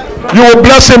 You will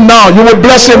bless him now. You will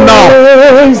bless him now.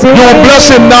 You will bless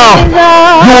him now.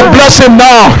 You will bless him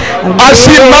now. I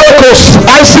see miracles.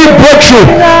 I see breakthrough.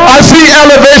 I see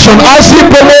elevation. I see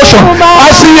promotion. I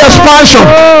see expansion.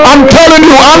 I'm telling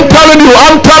you. I'm telling you.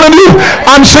 I'm telling you.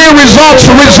 I'm seeing results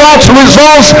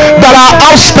that are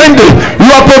outstanding. You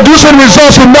are producing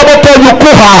results you never thought you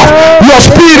could have. Your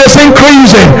speed is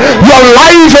increasing. Your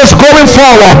life is going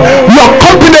forward. Your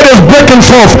company is breaking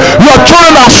forth. Your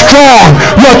children are strong.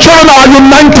 Your children are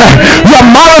united. Your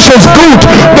marriage is good.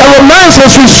 The romance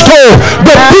is restored.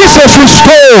 The peace is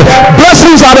restored.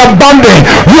 Blessings are abundant.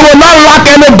 You will not lack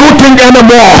any good thing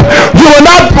anymore. You will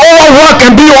not overwork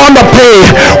and be underpaid.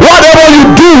 Whatever you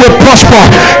do will prosper.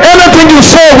 Anything you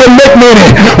say will make money.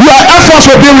 Your efforts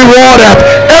will be rewarded.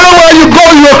 Everywhere you go,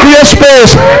 you will create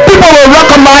space. People will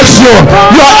recognize you.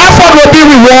 Your effort will be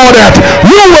rewarded.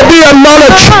 You will be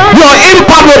acknowledged. Your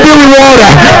impact will be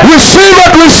rewarded. Receive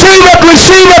it, receive it,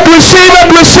 receive it, receive it,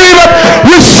 receive it,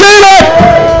 receive it.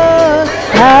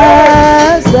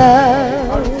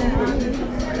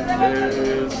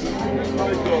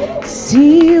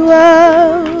 See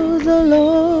what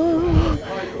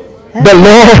the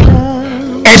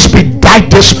Lord expedite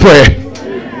this prayer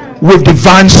with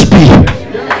divine speed.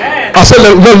 I said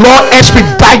the Lord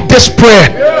expedite this prayer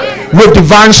with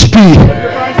divine speed.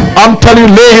 I'm telling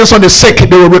you, lay hands on the sick,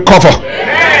 they will recover.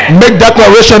 Make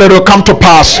declaration, it will come to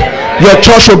pass. Your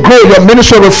church will grow, your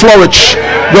ministry will flourish,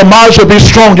 your marriage will be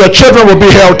strong, your children will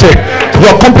be healthy,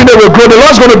 your company will grow. The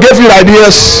Lord's going to give you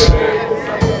ideas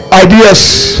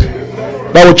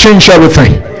that will change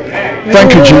everything.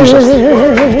 Thank you, Jesus.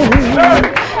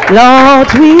 Lord,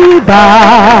 we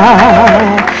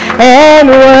bow and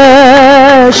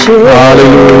worship.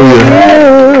 Hallelujah.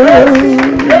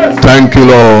 Thank you,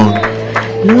 Lord.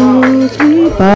 Lord, we bow.